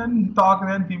go and then talk, and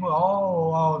then people, oh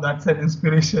wow, that's an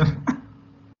inspiration.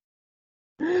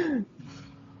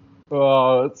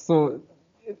 So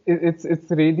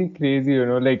it's really crazy,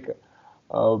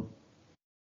 uh,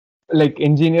 like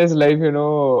engineer's life,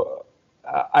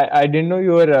 I didn't know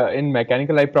you were in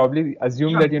mechanical. I probably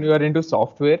assumed Yeah. that you are into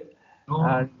software,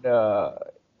 No, no.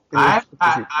 and it's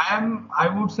crazy. I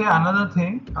would say another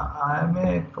thing. I am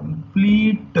a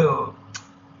complete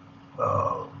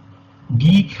uh,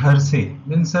 geek her se,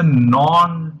 means a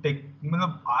non-tech.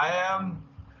 I am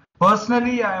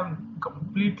personally I am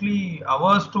completely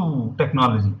averse to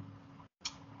technology.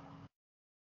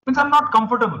 Means I'm not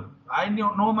comfortable. I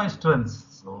know my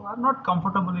strengths, so I'm not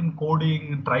comfortable in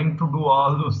coding, trying to do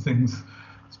all those things,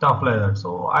 stuff like that.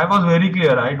 So I was very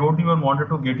clear. I don't even wanted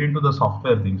to get into the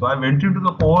software thing. So I went into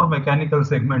the core mechanical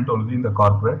segment only in the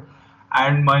corporate,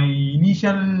 and my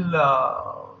initial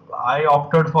I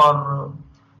opted for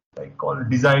like called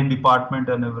design department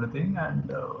and everything.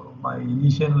 And my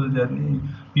initial journey,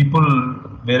 people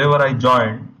wherever I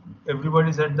joined,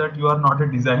 everybody said that you are not a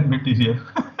design material.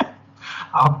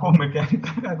 आपको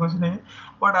mechanical का कुछ नहीं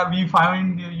but we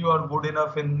find you are good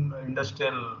enough in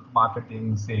industrial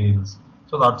marketing sales,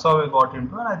 so that's how I got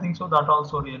into it. I think so that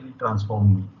also really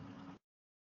transformed me.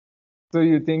 So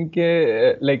you think,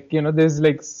 like, there's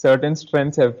like certain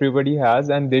strengths everybody has,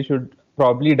 and they should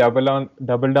probably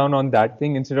double down on that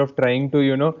thing instead of trying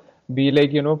to, be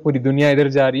like, पूरी दुनिया इधर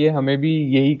जा रही है, हमें भी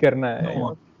यही करना है,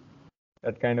 No,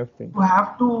 that kind of thing. you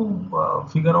have to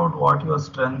figure out what your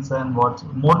strengths and what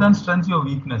more than strengths your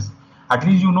weakness. At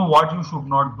least you know what you should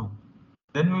not do,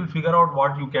 then you will figure out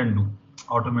what you can do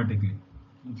automatically.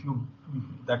 If you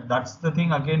that's the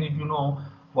thing again. If you know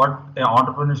what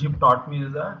entrepreneurship taught me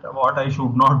is that what I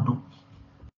should not do,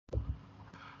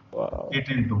 Wow. get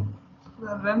into,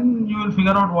 then you will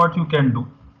figure out what you can do.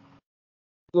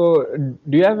 So,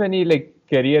 do you have any like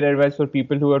career advice for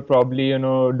people who are probably,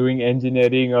 doing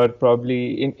engineering or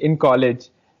probably in college,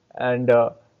 and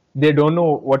they don't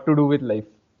know what to do with life?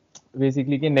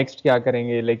 Basically, कि next क्या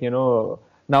करेंगे? Like,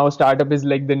 now startup is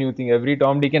like the new thing. Every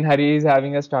Tom, Dick and Harry is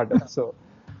having a startup. So,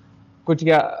 कुछ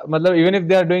क्या मतलब even if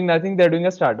they are doing nothing, they are doing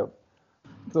a startup.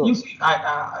 You So, see,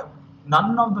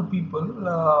 none of the people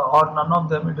or none of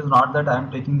them, it is not that I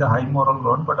am taking the high moral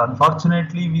ground, but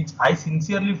unfortunately, which I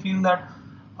sincerely feel that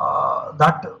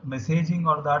that messaging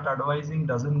or that advising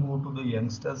doesn't go to the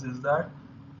youngsters is that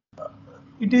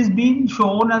it is being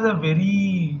shown as a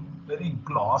very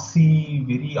glossy,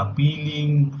 very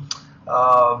appealing,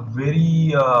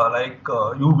 very like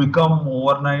you become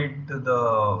overnight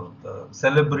the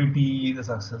celebrity, the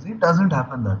success. It doesn't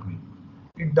happen that way.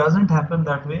 It doesn't happen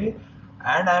that way.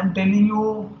 And I'm telling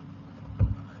you,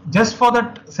 just for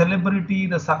that celebrity,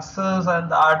 the success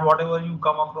and the art, whatever you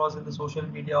come across in the social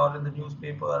media or in the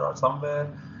newspaper or somewhere,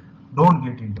 don't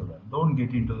get into that. Don't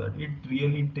get into that. It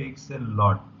really takes a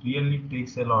lot. Really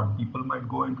takes a lot. People might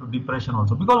go into depression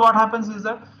also. Because what happens is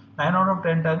that 9 out of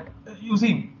 10 times, you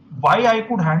see, why I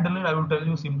could handle it, I will tell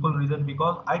you simple reason.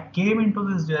 Because I came into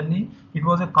this journey, it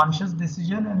was a conscious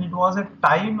decision and it was a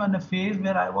time and a phase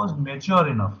where I was mature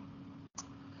enough.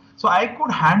 So I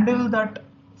could handle that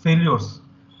failures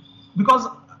because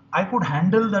I could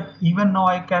handle that. Even now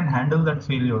I can handle that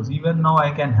failures. Even now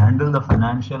I can handle the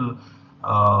financial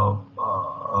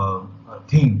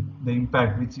thing, the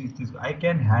impact which is this. I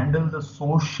can handle the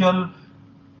social,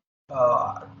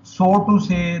 so to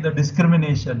say, the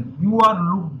discrimination. You are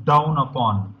looked down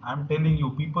upon. I'm telling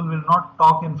you, people will not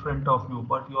talk in front of you,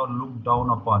 but you are looked down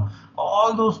upon.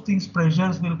 All those things,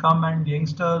 pressures will come, and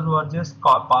youngsters who are just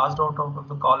passed out of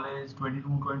the college,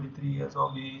 22, 23 years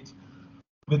of age,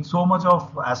 with so much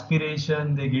of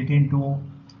aspiration they get into,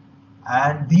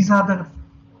 and these are the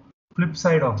flip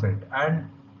side of it. And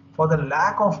for the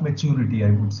lack of maturity,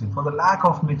 I would say, for the lack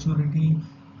of maturity,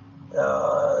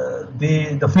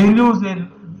 the failures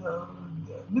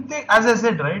they, as I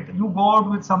said, right, you go out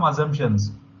with some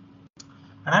assumptions,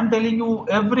 and I'm telling you,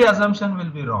 every assumption will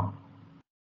be wrong.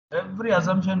 Every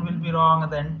assumption will be wrong,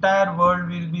 and the entire world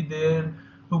will be there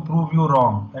to prove you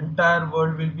wrong. Entire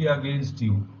world will be against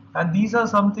you, and these are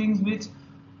some things which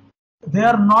they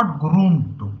are not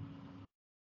groomed to.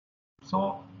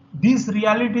 So this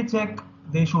reality check,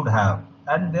 they should have,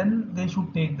 and then they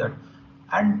should take that.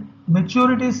 And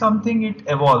maturity is something, it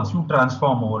evolves, you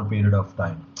transform over a period of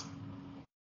time.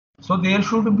 So there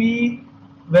should be,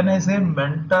 when I say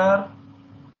mentor,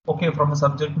 okay, from a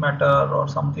subject matter or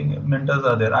something, mentors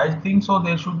are there. I think so.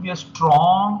 There should be a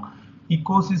strong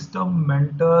ecosystem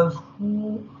mentors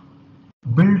who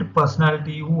build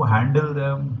personality, who handle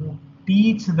them, who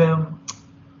teach them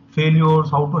failures,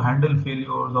 how to handle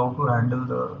failures, how to handle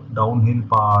the downhill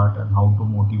part, and how to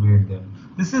motivate them.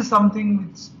 This is something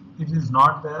which it is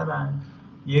not there, and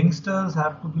youngsters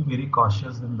have to be very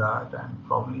cautious in that and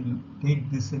probably take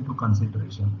this into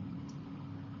consideration.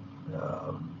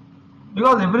 Uh,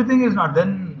 because everything is not,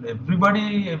 then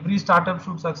every startup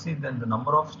should succeed. Then the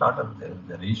number of startups,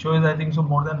 the ratio is, I think so,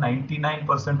 more than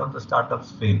 99% of the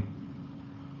startups fail,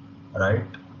 right?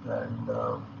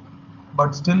 And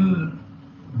but still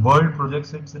world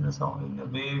projects it in a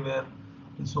way where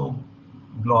it's so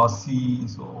glossy,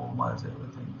 so much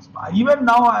everything. Even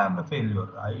now I am a failure,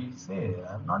 I say.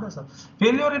 I'm not a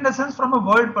failure in a sense from a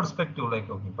world perspective, like,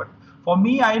 okay, but for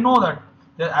me I know that,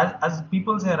 as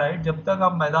people say, right, jab tak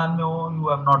aap मैदान में हो, you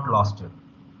have not lost it.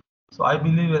 So I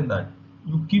believe in that.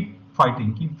 You keep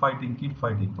fighting, keep fighting, keep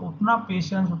fighting. So utna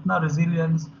patience, utna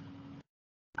resilience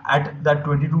at that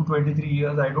 22, 23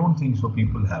 years, I don't think so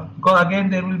people have. Because again,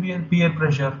 there will be a peer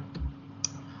pressure.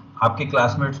 आपके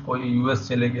classmates कोई US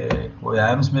चले गए, कोई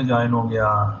IIMs में join हो गया,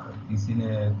 किसी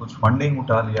ने कुछ फंडिंग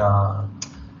उठा लिया,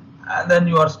 and then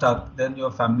you are stuck. Then your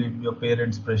family, your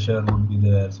parents' pressure would be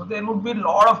there. So there would be a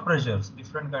lot of pressures,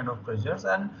 different kind of pressures,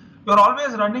 and you're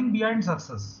always running behind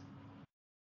success.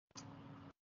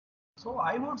 So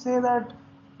I would say that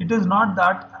it is not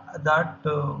that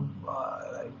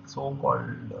like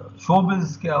so-called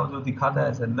showbiz क्या जो दिखाता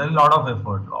है, and a lot of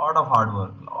effort, lot of hard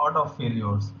work, lot of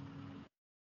failures,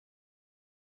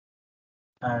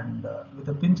 and with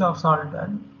a pinch of salt,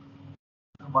 and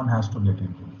one has to get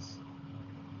into this.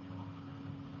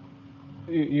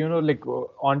 You know, like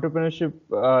entrepreneurship,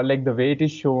 like the way it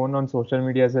is shown on social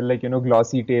media as well, like, you know,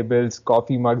 glossy tables,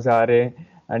 coffee mugs are rahe,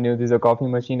 and you know, there's a coffee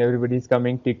machine, everybody's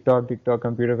coming, TikTok,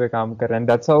 computer pe kaam kar rahe, and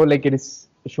that's how like it is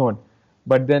shown.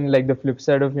 But then like the flip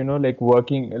side of, you know, like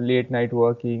working, late night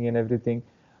working and everything,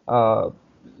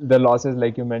 the losses,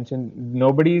 like you mentioned,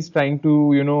 nobody is trying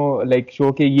to, you know, like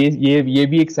show ke ye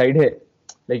bhi ek side hai,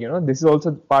 like, you know, this is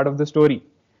also part of the story,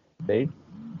 right?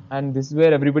 And this is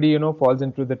where everybody, you know, falls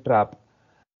into the trap.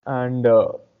 And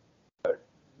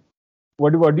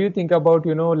what do you think about,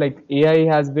 you know, like AI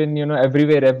has been, you know,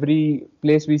 everywhere, every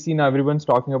place we see now, everyone's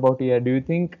talking about AI. Do you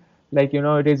think, like, you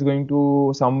know, it is going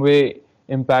to some way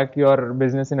impact your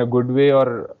business in a good way,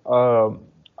 or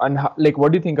and like,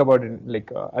 what do you think about it, like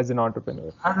as an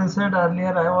entrepreneur? As I said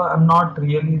earlier, I'm not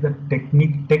really the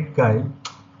tech guy,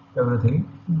 everything,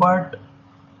 but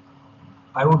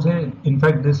I would say, in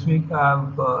fact, this week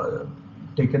I've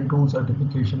taken 2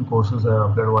 certification courses I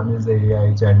have applied. One is the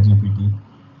AI, Chat GPT,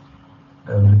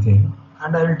 everything.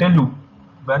 And I will tell you,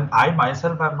 when I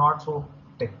myself am not so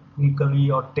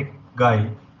technically or tech guy,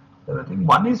 everything.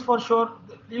 One is for sure.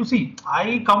 You see,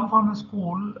 I come from a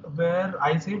school where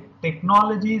I say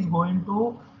technology is going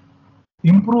to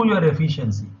improve your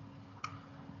efficiency,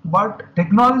 but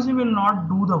technology will not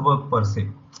do the work per se.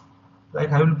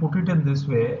 Like, I will put it in this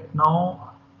way.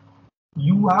 Now,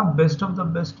 you have best of the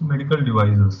best medical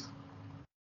devices,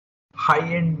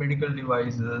 high-end medical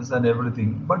devices and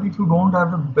everything, but if you don't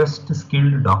have the best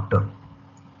skilled doctor,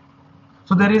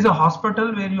 so there is a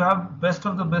hospital where you have best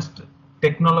of the best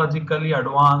technologically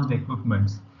advanced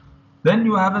equipments, then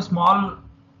you have a small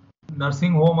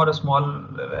nursing home or a small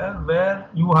where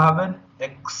you have an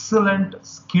excellent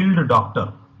skilled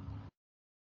doctor.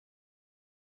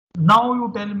 Now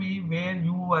you tell me where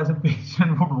you as a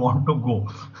patient would want to go.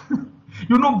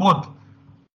 You know both.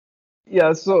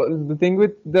 Yeah, so the thing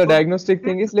with the diagnostic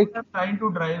thing is like, what I'm trying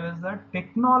to drive is that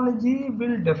technology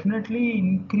will definitely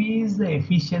increase the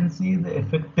efficiency, the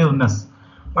effectiveness.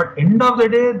 But end of the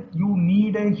day, you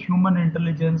need a human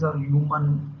intelligence or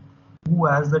human who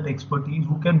has that expertise,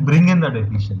 who can bring in that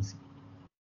efficiency.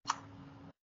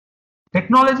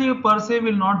 Technology per se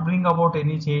will not bring about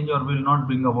any change or will not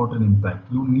bring about an impact.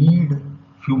 You need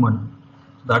human.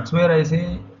 That's where I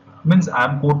say, means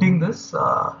I'm quoting this,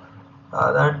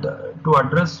 that to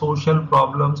address social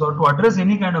problems or to address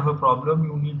any kind of a problem,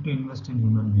 you need to invest in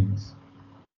human beings.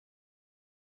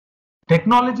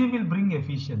 Technology will bring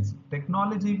efficiency.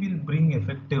 Technology will bring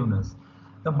effectiveness.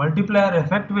 The multiplier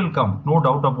effect will come, no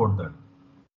doubt about that.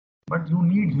 But you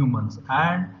need humans,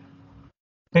 and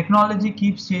technology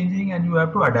keeps changing and you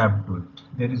have to adapt to it.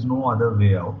 There is no other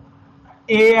way out.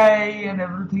 AI and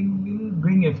everything will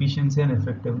bring efficiency and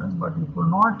effectiveness, but it will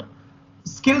not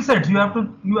skill sets. You have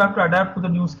to adapt to the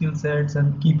new skill sets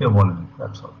and keep evolving.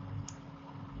 That's all.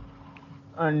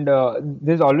 And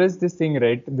there's always this thing,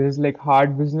 right? There's like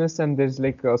hard business and there's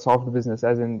like soft business,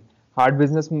 as in hard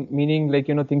business meaning like,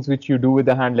 things which you do with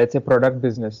the hand, let's say product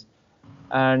business.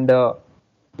 And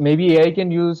maybe AI can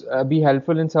be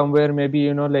helpful in somewhere,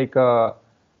 maybe, like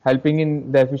helping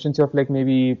in the efficiency of like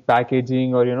maybe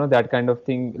packaging or, that kind of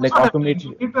thing, That's like what I mean. You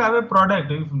automation. need to have a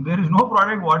product. If there is no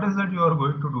product, what is that you are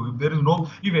going to do?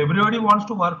 If everybody wants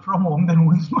to work from home, then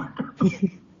who is going to do?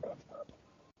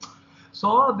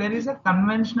 So there is a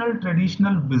conventional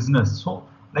traditional business. So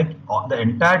like the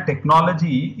entire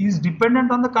technology is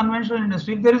dependent on the conventional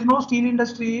industry. If there is no steel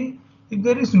industry, if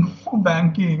there is no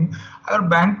banking, अगर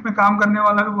bank में काम करने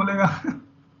वाला भी बोलेगा.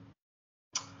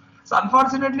 So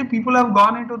unfortunately, people have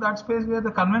gone into that space where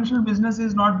the conventional business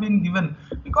is not being given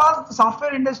because the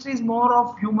software industry is more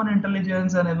of human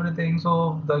intelligence and everything.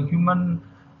 So the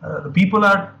people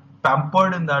are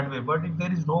pampered in that way. But if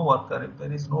there is no worker, if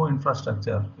there is no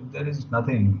infrastructure, if there is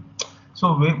nothing,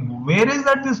 so where is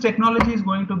that this technology is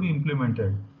going to be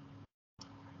implemented?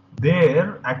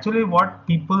 There, actually, what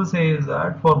people say is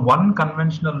that for one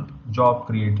conventional job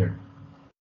created,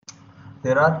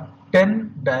 there are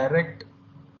 10 direct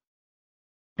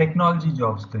technology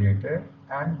jobs created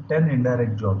and 10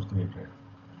 indirect jobs created.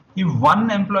 If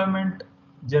one employment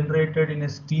generated in a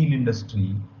steel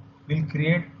industry will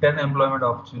create 10 employment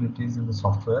opportunities in the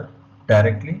software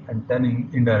directly and 10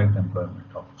 indirect employment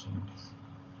opportunities.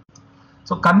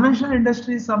 So conventional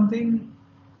industry is something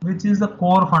which is the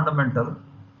core fundamental,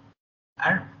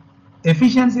 and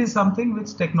efficiency is something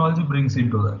which technology brings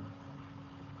into that.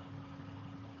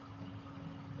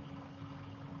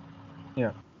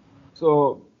 Yeah.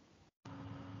 So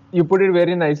you put it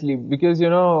very nicely because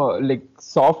like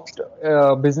soft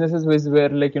businesses where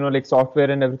like like software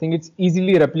and everything, it's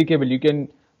easily replicable. You can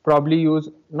probably use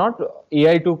not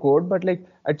AI to code, but like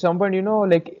at some point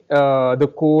like the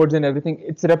codes and everything,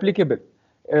 it's replicable.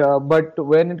 But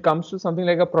when it comes to something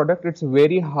like a product, it's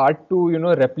very hard to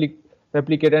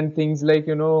replicate, and things like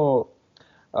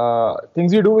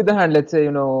things you do with the hand, let's say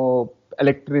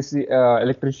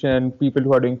electrician, people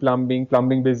who are doing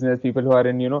plumbing business, people who are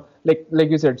in like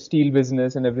you said steel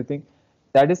business and everything,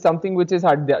 that is something which is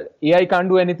hard. The AI can't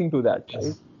do anything to that, right?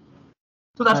 Yes.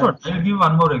 So that's And what I'll give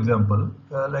one more example.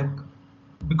 Like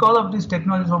because of this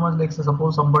technology so much, like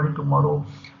suppose somebody tomorrow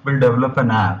will develop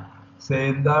an app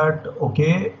saying that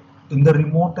okay, in the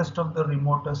remotest of the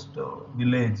remotest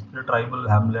village, the tribal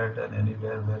hamlet, and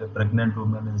anywhere where a pregnant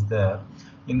woman is there,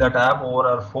 in that app over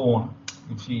her phone,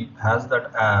 if she has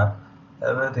that app,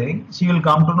 everything, she will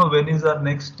come to know when is her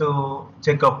next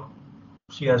checkup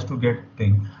she has to get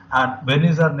thing, and when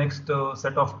is her next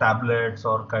set of tablets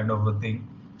or kind of a thing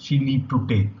she need to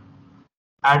take,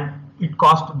 and it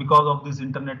cost because of this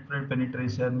internet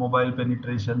penetration, mobile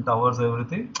penetration, towers,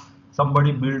 everything.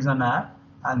 Somebody builds an app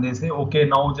and they say, okay,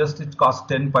 now just it costs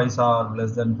 10 paisa or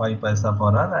less than 5 paisa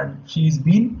for her, and she's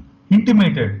been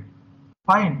intimated.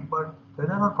 Fine, but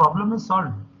whether her problem is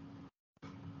solved,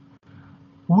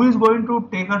 who is going to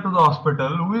take her to the hospital?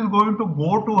 Who is going to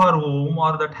go to her home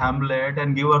or that hamlet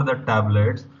and give her the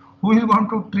tablets? Who is going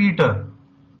to treat her?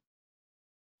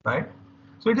 Right?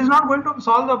 So it is not going to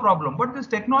solve the problem, but this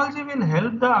technology will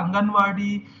help the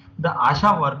Anganwadi, the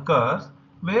Asha workers,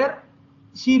 where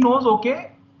she knows,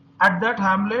 okay, at that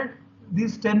hamlet,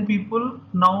 these 10 people,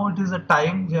 now it is a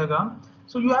time jaga.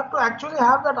 So you have to actually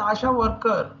have that Asha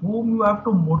worker whom you have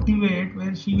to motivate,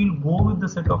 where she will go with the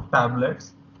set of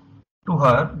tablets to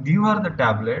her, give her the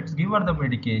tablets, give her the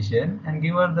medication, and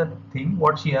give her the thing,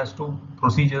 what she has to,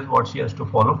 procedures, what she has to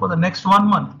follow for the next 1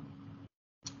 month.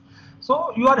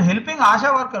 So you are helping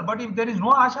Asha worker, but if there is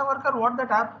no Asha worker, what that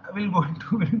app will going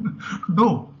to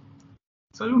do?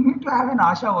 So you need to have an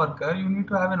Asha worker, you need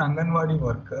to have an Anganwadi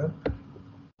worker.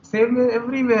 Same way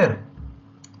everywhere.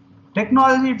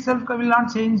 Technology itself will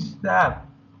not change the app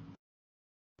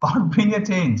or bring a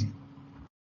change.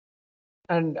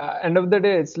 and end of the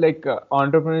day, it's like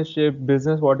entrepreneurship,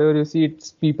 business, whatever you see,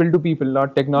 it's people to people,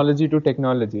 not technology to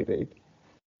technology, right?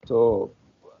 So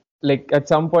like at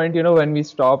some point, when we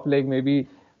stop like maybe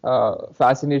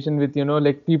fascination with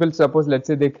like people, suppose let's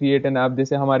say they create an app, they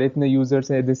say hamare itne users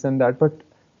hai, this and that, but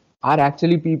are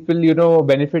actually people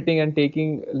benefiting and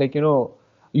taking like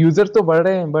users to बढ़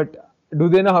रहे हैं, but do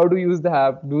they know how to use the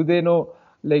app? Do they know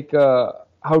like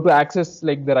how to access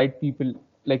like the right people?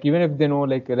 Like even if they know,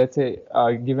 like let's say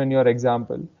given your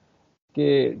example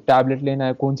कि tablet लेना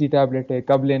है, कौन C tablet है,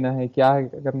 कब लेना है, क्या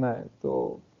करना है,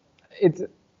 तो it's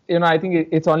I think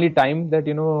it's only time that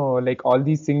like all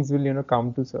these things will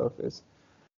come to surface.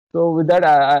 So with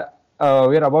that,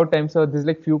 we're about time, so there's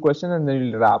like few questions and then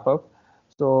we'll wrap up.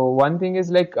 So one thing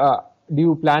is like, do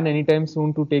you plan anytime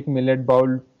soon to take millet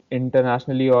bowl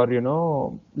internationally, or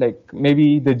like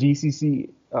maybe the GCC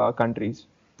countries?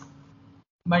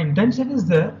 My intention is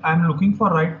there. I'm looking for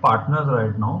right partners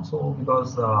right now. So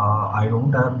because I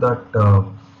don't have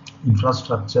that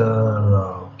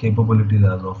infrastructure capabilities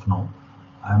as of now,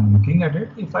 I'm looking at it.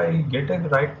 If I get a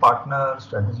right partner,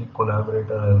 strategic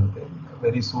collaborator, everything,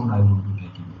 very soon I will be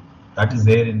taking it. That is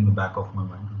there in the back of my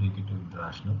mind to take it to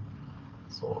international.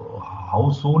 So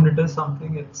how soon it is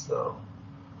something, it's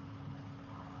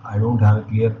I don't have a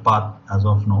clear path as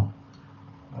of now.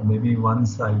 Maybe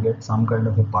once I get some kind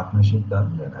of a partnership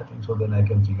done, then I think so. Then I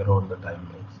can figure out the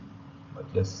timelines. But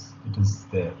yes, it is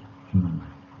there in my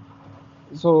mind.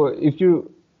 So if you,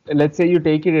 let's say you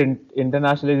take it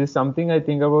internationally, there's something I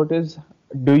think about is,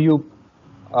 do you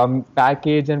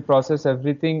package and process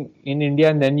everything in India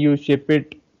and then you ship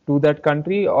it to that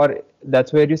country, or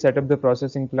that's where you set up the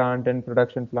processing plant and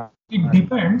production plant, It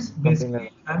depends. something like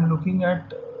Basically, I'm looking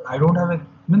at. I don't have a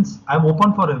means. I'm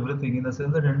open for everything in the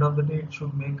sense that end of the day, it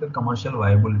should make a commercial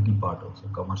viability part also,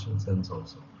 commercial sense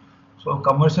also. So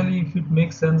commercially, if it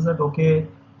makes sense that okay,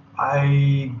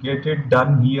 I get it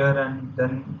done here and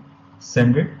then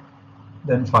send it,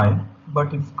 then fine.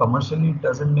 But if commercially it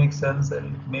doesn't make sense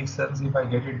and it makes sense if I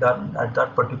get it done at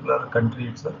that particular country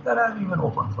itself, then I'm even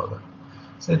open for that.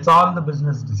 So it's all the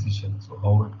business decision. So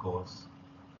how it goes.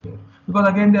 Okay. Because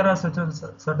again, there are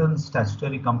certain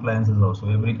statutory compliances also.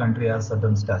 Every country has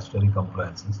certain statutory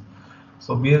compliances.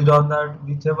 So based on that,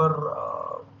 whichever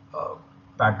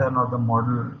pattern or the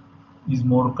model is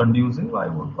more conducive, I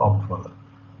would opt for that.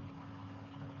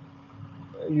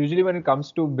 usually when it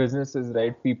comes to businesses,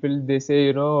 right? People they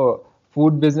say,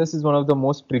 food business is one of the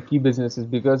most tricky businesses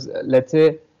because let's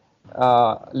say,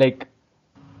 like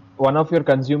one of your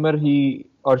consumer, he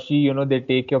or she, they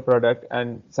take your product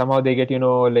and somehow they get,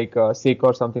 like sick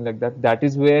or something like that. That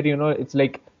is where, it's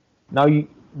like now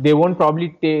they won't probably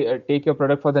take your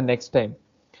product for the next time.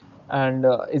 And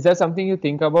is that something you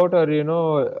think about, or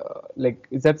like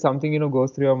is that something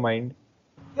goes through your mind?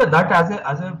 Yeah, that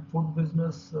as a food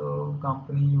business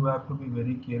company, you have to be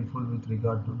very careful with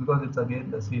regard to because it's again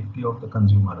the safety of the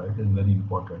consumer, right, is very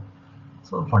important.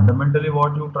 So fundamentally,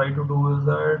 what you try to do is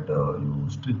that you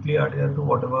strictly adhere to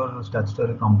whatever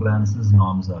statutory compliances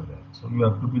norms are there. So you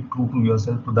have to be true to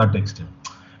yourself to that extent.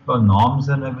 Because norms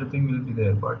and everything will be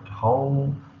there, but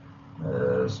how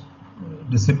uh,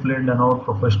 disciplined and how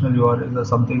professional you are is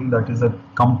something that is a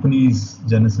company's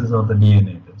genesis or the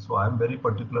DNA. So I'm very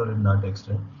particular in that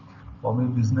extent. For me,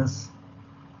 business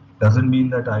doesn't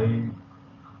mean that I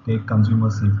take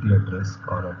consumer safety at risk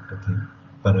or at a thing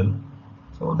peril.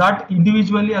 So that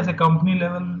individually as a company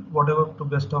level, whatever to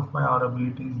best of my our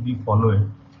abilities, we follow it.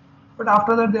 But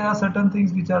after that, there are certain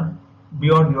things which are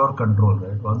beyond your control,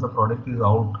 right? Once the product is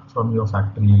out from your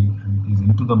factory and it is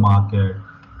into the market,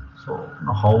 so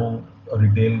how a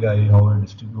retail guy, how a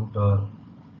distributor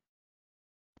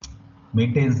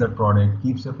maintains that product,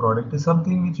 keeps a product is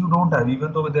something which you don't have,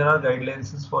 even though there are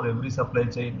guidelines for every supply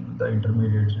chain, the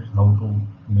intermediaries, how to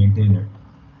maintain it.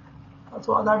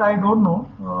 So that I don't know,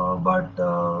 but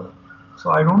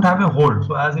so I don't have a hold.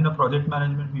 So as in a project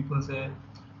management, people say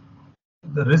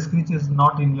the risk which is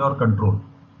not in your control.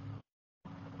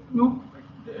 You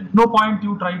at no point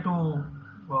you try to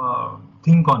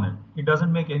think on it. It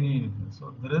doesn't make any difference.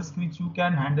 So the risk which you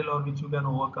can handle or which you can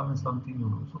overcome is something you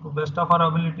do. So to best of our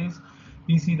abilities,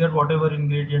 we see that whatever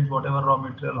ingredients, whatever raw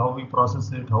material, how we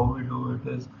process it, how we do it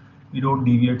is we don't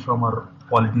deviate from our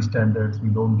quality standards. We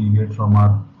don't deviate from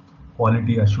our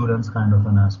quality assurance kind of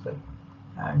an aspect.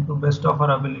 And to best of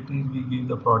our abilities, we give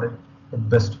the product the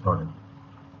best product.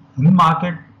 In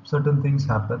market, certain things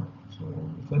happen. So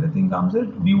if anything comes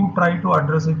in, we would try to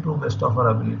address it to best of our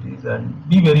abilities and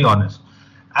be very honest.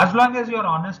 As long as you are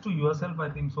honest to yourself, I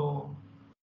think so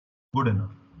good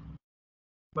enough.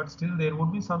 But still, there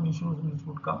would be some issues which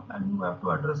would come, and you have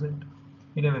to address it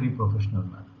in a very professional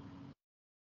manner.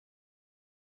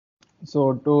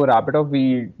 So to wrap it up,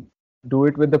 we do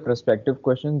it with the perspective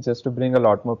questions just to bring a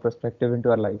lot more perspective into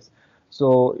our lives.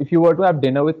 So if you were to have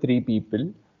dinner with three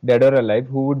people, dead or alive,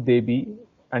 who would they be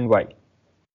and why?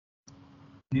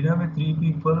 Dinner with three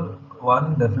people,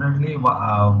 one definitely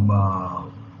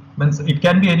means it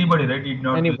can be anybody, right? It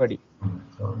not be Anybody.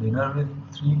 so dinner with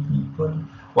three people,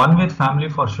 one with family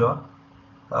for sure,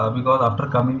 because after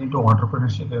coming into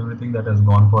entrepreneurship, everything that has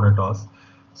gone for a toss.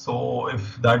 So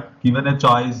if that given a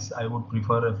choice, I would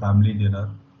prefer a family dinner,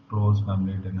 close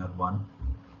family dinner. One.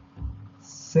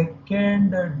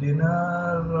 Second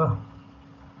dinner.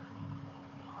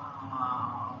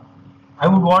 I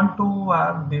would want to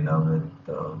have dinner with.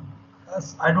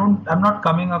 I'm not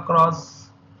coming across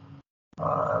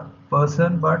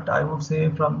person, but I would say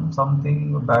from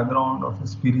something background of a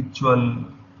spiritual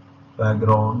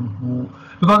background. Who,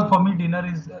 because for me dinner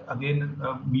is again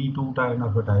me too kind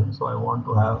of a time. So I want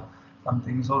to have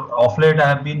something. So of late I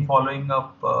have been following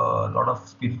up a lot of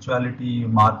spirituality,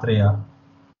 Matreya.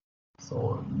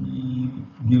 So he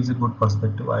gives a good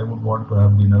perspective. I would want to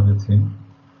have dinner with him.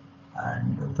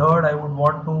 And third, I would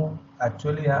want to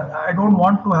actually have, I don't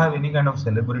want to have any kind of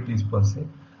celebrities per se.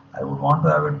 I would want to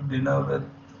have a dinner with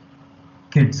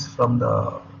kids from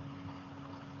the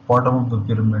bottom of the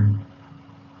pyramid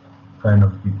kind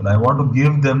of people. I want to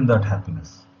give them that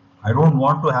happiness. I don't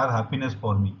want to have happiness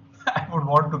for me. I would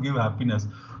want to give happiness.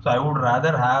 So I would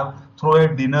rather have throw a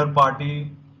dinner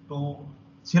party to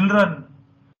children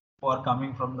who are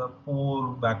coming from the poor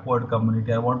backward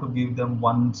community. I want to give them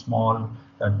one small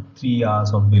 3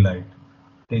 hours of delight.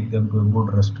 Take them to a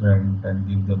good restaurant and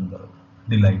give them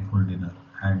the delightful dinner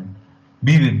and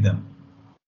be with them.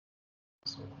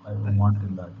 So I don't want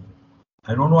in that way.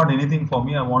 I don't want anything for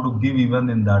me. I want to give even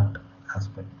in that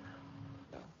aspect.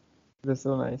 That's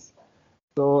so nice.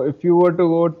 So if you were to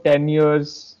go 10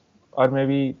 years or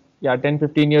maybe, yeah, 10,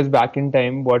 15 years back in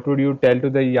time, what would you tell to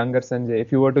the younger Sanjay?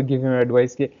 If you were to give him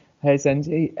advice, कि, hey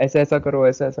Sanjay, ऐसा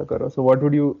करो. So what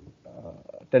would you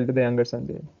tell to the younger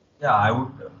Sanjay? Yeah, I would.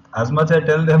 As much I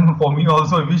tell them, for me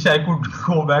also, I wish I could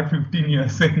go back 15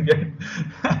 years and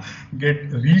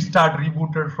get restart,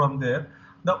 rebooted from there.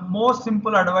 The most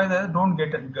simple advice is don't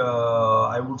get.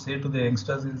 I would say to the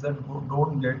youngsters is that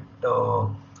don't get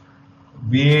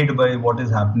weighed by what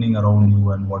is happening around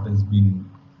you and what is being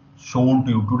shown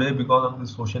to you today because of the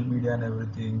social media and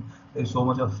everything. There is so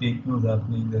much of fake news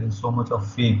happening. There is so much of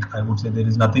fake. I would say there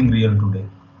is nothing real today.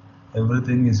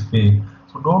 Everything is fake.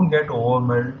 So don't get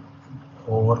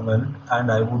overwhelmed,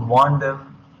 and I would want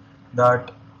them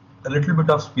that a little bit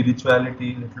of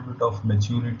spirituality, a little bit of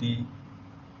maturity,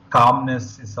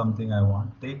 calmness is something I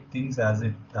want. Take things as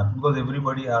it happens because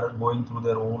everybody are going through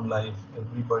their own life.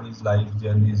 Everybody's life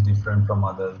journey is different from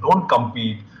others. Don't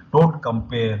compete. Don't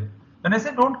compare. When I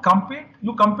say don't compete,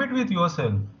 you compete with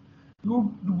yourself. You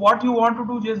what you want to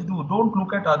do, just do. Don't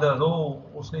look at others. Oh,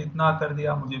 उसने इतना कर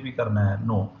दिया, मुझे भी करना है.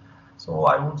 No. So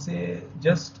I would say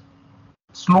just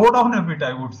slow down a bit.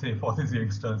 I would say for these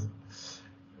youngsters,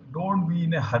 don't be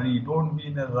in a hurry. Don't be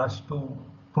in a rush to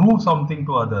prove something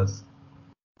to others.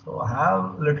 So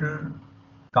have little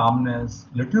calmness,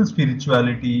 little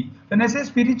spirituality. When I say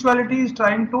spirituality is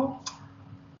trying to,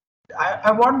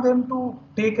 I want them to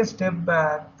take a step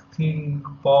back, think,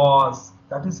 pause.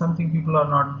 That is something people are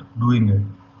not doing it.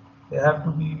 They have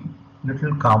to be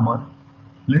little calmer,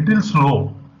 little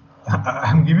slow.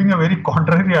 I'm giving a very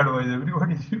contrary advice.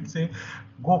 Everybody should say,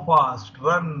 go fast,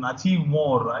 run, achieve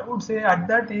more. I would say at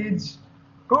that age,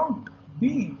 don't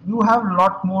be. You have a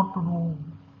lot more to do.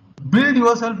 Build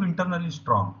yourself internally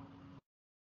strong.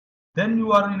 Then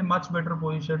you are in a much better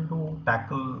position to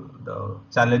tackle the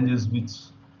challenges which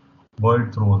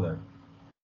world throws at.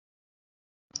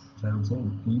 So I would say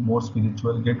be more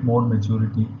spiritual, get more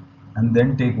maturity, and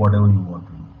then take whatever you want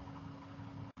to do.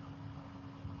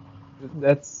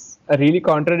 That's a really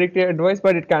contradictory advice,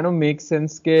 but it kind of makes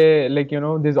sense. Ke, like,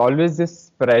 there's always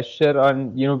this pressure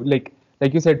on, like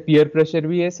you said, peer pressure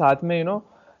bhi hai saath mein,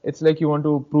 it's like you want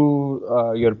to prove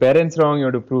your parents wrong, you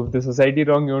want to prove the society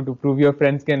wrong, you want to prove your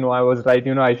friends can no, I was right,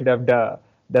 I should have done.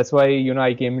 That's why,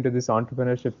 I came into this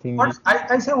entrepreneurship thing.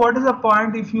 I say, what is the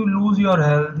point if you lose your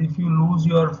health, if you lose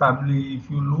your family, if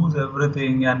you lose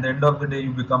everything, and at the end of the day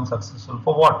you become successful?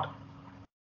 For what?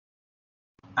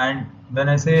 And when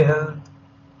I say health,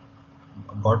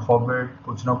 God forbid,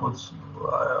 कुछ ना कुछ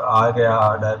आ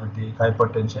गया, diabetic,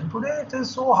 hypertension. Today it is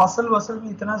so hustle bustle में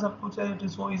इतना सब कुछ है. It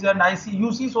is so easy, and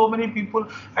you see so many people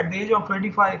at the age of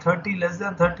 25, 30, less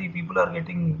than 30, people are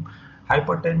getting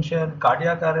hypertension,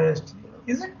 cardiac arrest.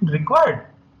 Is it required?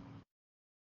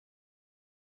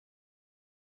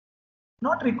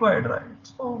 Not required, right?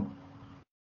 So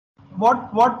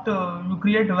what you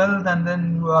create wealth and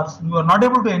then you are not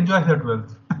able to enjoy that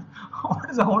wealth. What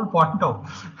is the whole point of?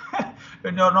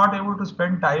 When you are not able to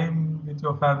spend time with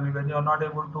your family, when you are not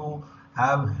able to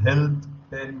have health,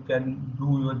 then you can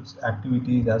do your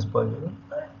activities as per your.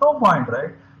 No point,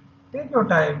 right? Take your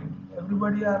time.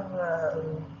 Everybody are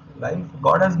life.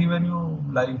 God has given you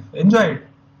life. Enjoy it.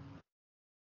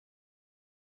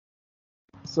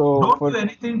 So don't do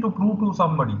anything to prove to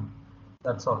somebody.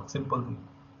 That's all. Simple thing.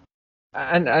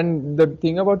 And the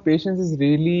thing about patience is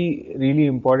really, really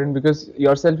important because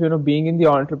yourself, being in the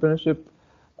entrepreneurship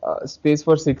space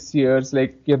for 6 years,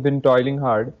 like you've been toiling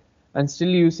hard. and still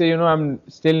you say, I'm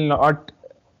still not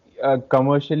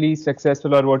commercially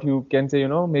successful, or what you can say,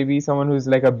 maybe someone who's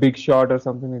like a big shot or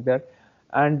something like that.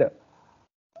 And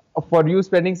for you,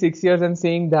 spending 6 years and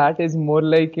saying that is more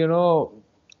like,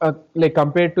 like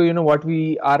compared to, what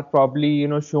we are probably,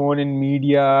 shown in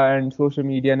media and social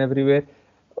media and everywhere,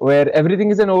 where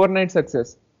everything is an overnight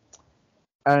success.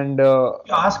 And You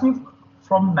ask me,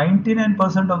 from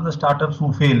 99% of the startups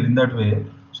who fail in that way,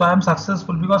 so I am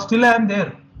successful because still I am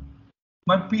there.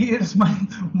 My peers,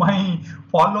 my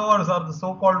followers, or the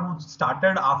so-called who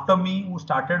started after me, who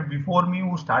started before me,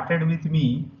 who started with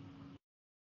me,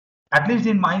 at least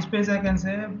in my space, I can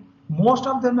say most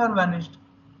of them are vanished.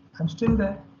 I'm still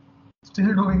there,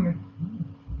 still doing it.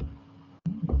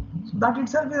 So that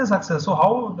itself is a success. So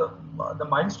how the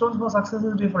milestones for success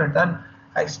is different, and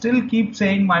I still keep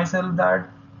saying myself that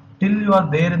till you are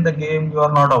there in the game, you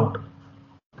are not out,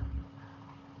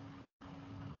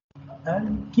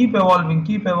 and keep evolving,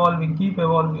 keep evolving, keep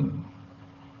evolving.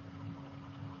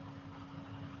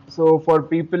 So, for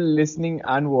people listening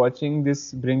and watching,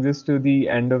 this brings us to the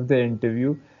end of the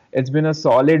interview. It's been a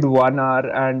solid 1 hour,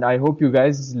 and I hope you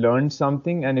guys learned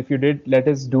something. And if you did, let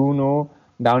us do know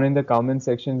down in the comment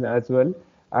sections as well.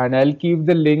 And I'll keep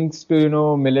the links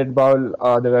to, Millet Bowl,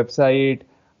 the website,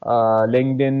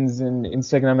 LinkedIn's and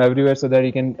Instagram everywhere, so that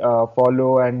you can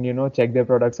follow and, check their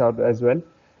products out as well.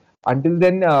 Until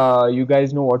then, you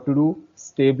guys know what to do.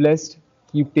 Stay blessed.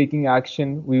 Keep taking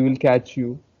action. We will catch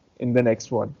you in the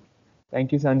next one.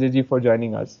 Thank you, Sanjay ji, for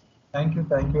joining us. Thank you,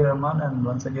 Rahman, and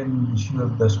once again wish you the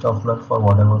best of luck for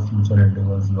whatever future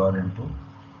endeavors you are into,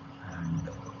 and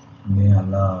may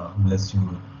Allah bless you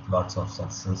with lots of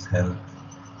success, health,